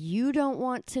 If you don't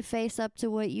want to face up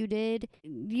to what you did,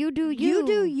 You do you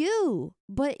do you.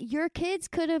 But your kids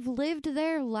could have lived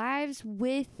their lives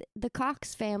with the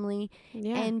Cox family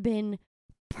Yeah. and been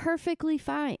perfectly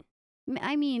fine.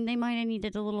 I mean, they might have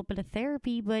needed a little bit of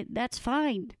therapy, but that's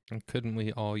fine. And couldn't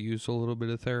we all use a little bit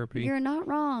of therapy? You're not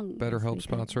wrong. Better Yes, help we could.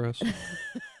 sponsor us.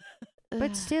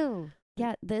 But still,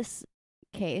 Yeah, this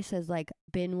case has like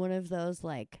been one of those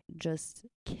like just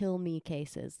kill me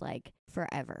cases like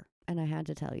forever. And I had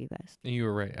to tell you guys. You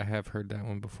were right. I have heard that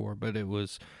one before, but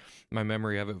my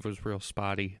memory of it was real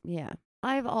spotty. Yeah.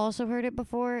 I've also heard it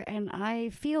before, and I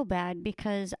feel bad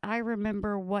because I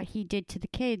remember what he did to the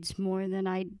kids more than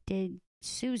I did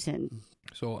Susan.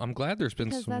 So I'm glad there's been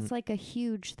Because some. that's like a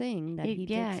huge thing that he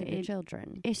did to the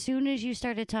children. As soon as you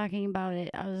started talking about it,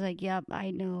 I was like, yep,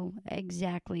 I know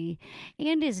exactly.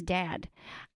 And his dad.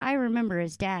 I remember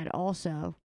his dad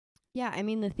also. Yeah, I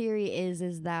mean the theory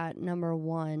is that number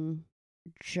one,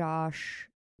 Josh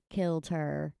killed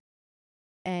her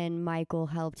and Michael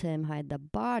helped him hide the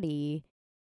body.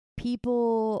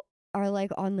 People are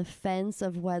like on the fence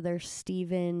of whether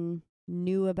Steven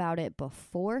knew about it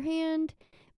beforehand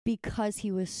because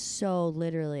he was so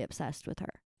literally obsessed with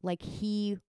her. Like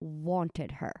he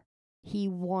wanted her. He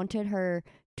wanted her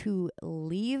to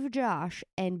leave Josh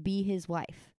and be his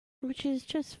wife. Which is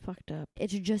just fucked up.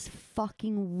 It's just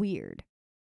fucking weird.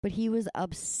 But he was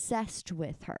obsessed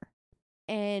with her.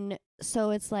 And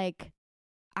so it's like,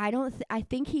 I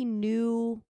think he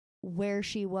knew where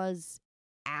she was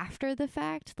after the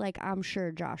fact. Like, I'm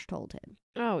sure Josh told him.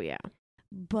 Oh, yeah.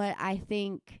 But I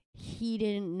think he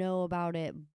didn't know about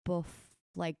it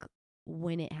like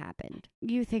when it happened.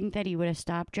 You think that he would have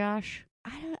stopped Josh?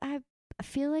 I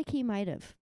feel like he might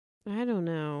have. I don't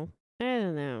know.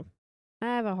 I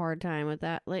have a hard time with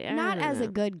that. Like, Not as a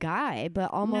good guy,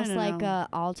 but almost no, like no.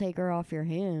 I'll take her off your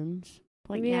hands.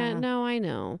 Like, yeah, no, I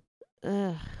know.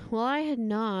 Well, I had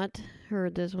not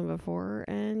heard this one before,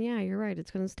 and yeah, you're right. It's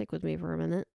going to stick with me for a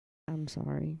minute. I'm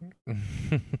sorry.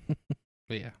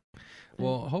 Yeah.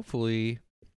 Well, hopefully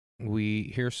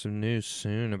we hear some news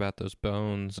soon about those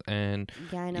bones, and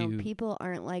Yeah, I know. People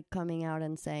aren't like coming out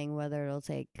and saying whether it'll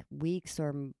take weeks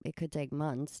or it could take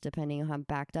months, depending on how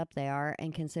backed up they are.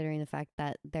 And considering the fact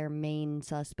that their main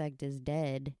suspect is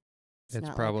dead, it's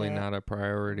not probably like not a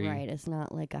priority. Right. It's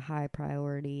not like a high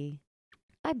priority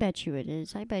I bet you it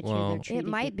is. I bet you Well, they're It treating It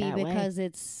might be that way. because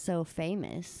it's so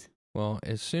famous. Well,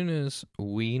 as soon as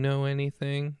we know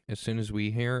anything, as soon as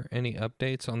we hear any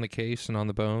updates on the case and on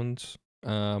the bones,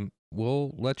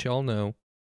 we'll let y'all know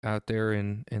out there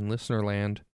in listener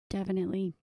land.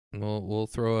 Definitely. We'll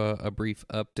throw a brief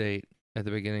update at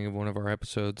the beginning of one of our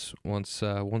episodes once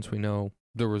we know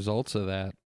the results of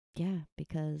that. Yeah,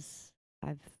 because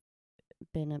I've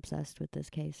been obsessed with this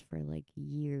case for like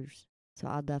years. So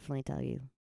I'll definitely tell you.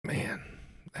 Man,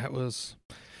 that was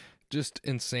just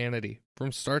insanity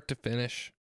from start to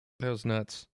finish. That was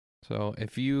nuts. So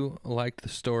if you liked the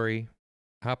story,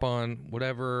 hop on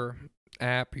whatever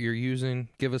app you're using,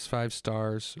 give us 5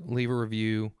 stars, leave a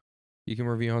review. You can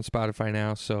review on Spotify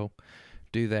now, so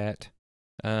do that.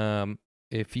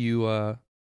 If you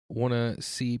want to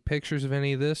see pictures of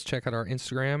any of this, check out our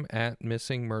Instagram at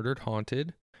Missing Murdered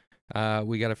Haunted.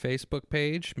 We got a Facebook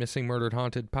page, Missing Murdered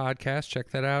Haunted Podcast.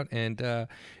 Check that out. And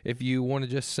if you want to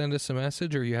just send us a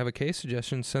message or you have a case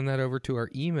suggestion, send that over to our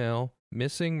email,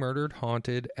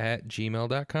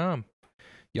 missingmurderedhaunted@gmail.com.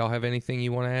 Y'all have anything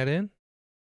you want to add in?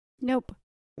 Nope.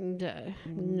 No.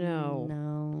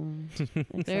 No.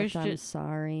 There's Except I'm just-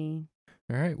 sorry.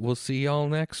 All right. We'll see y'all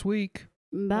next week.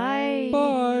 Bye.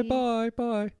 Bye, bye,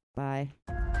 bye. Bye.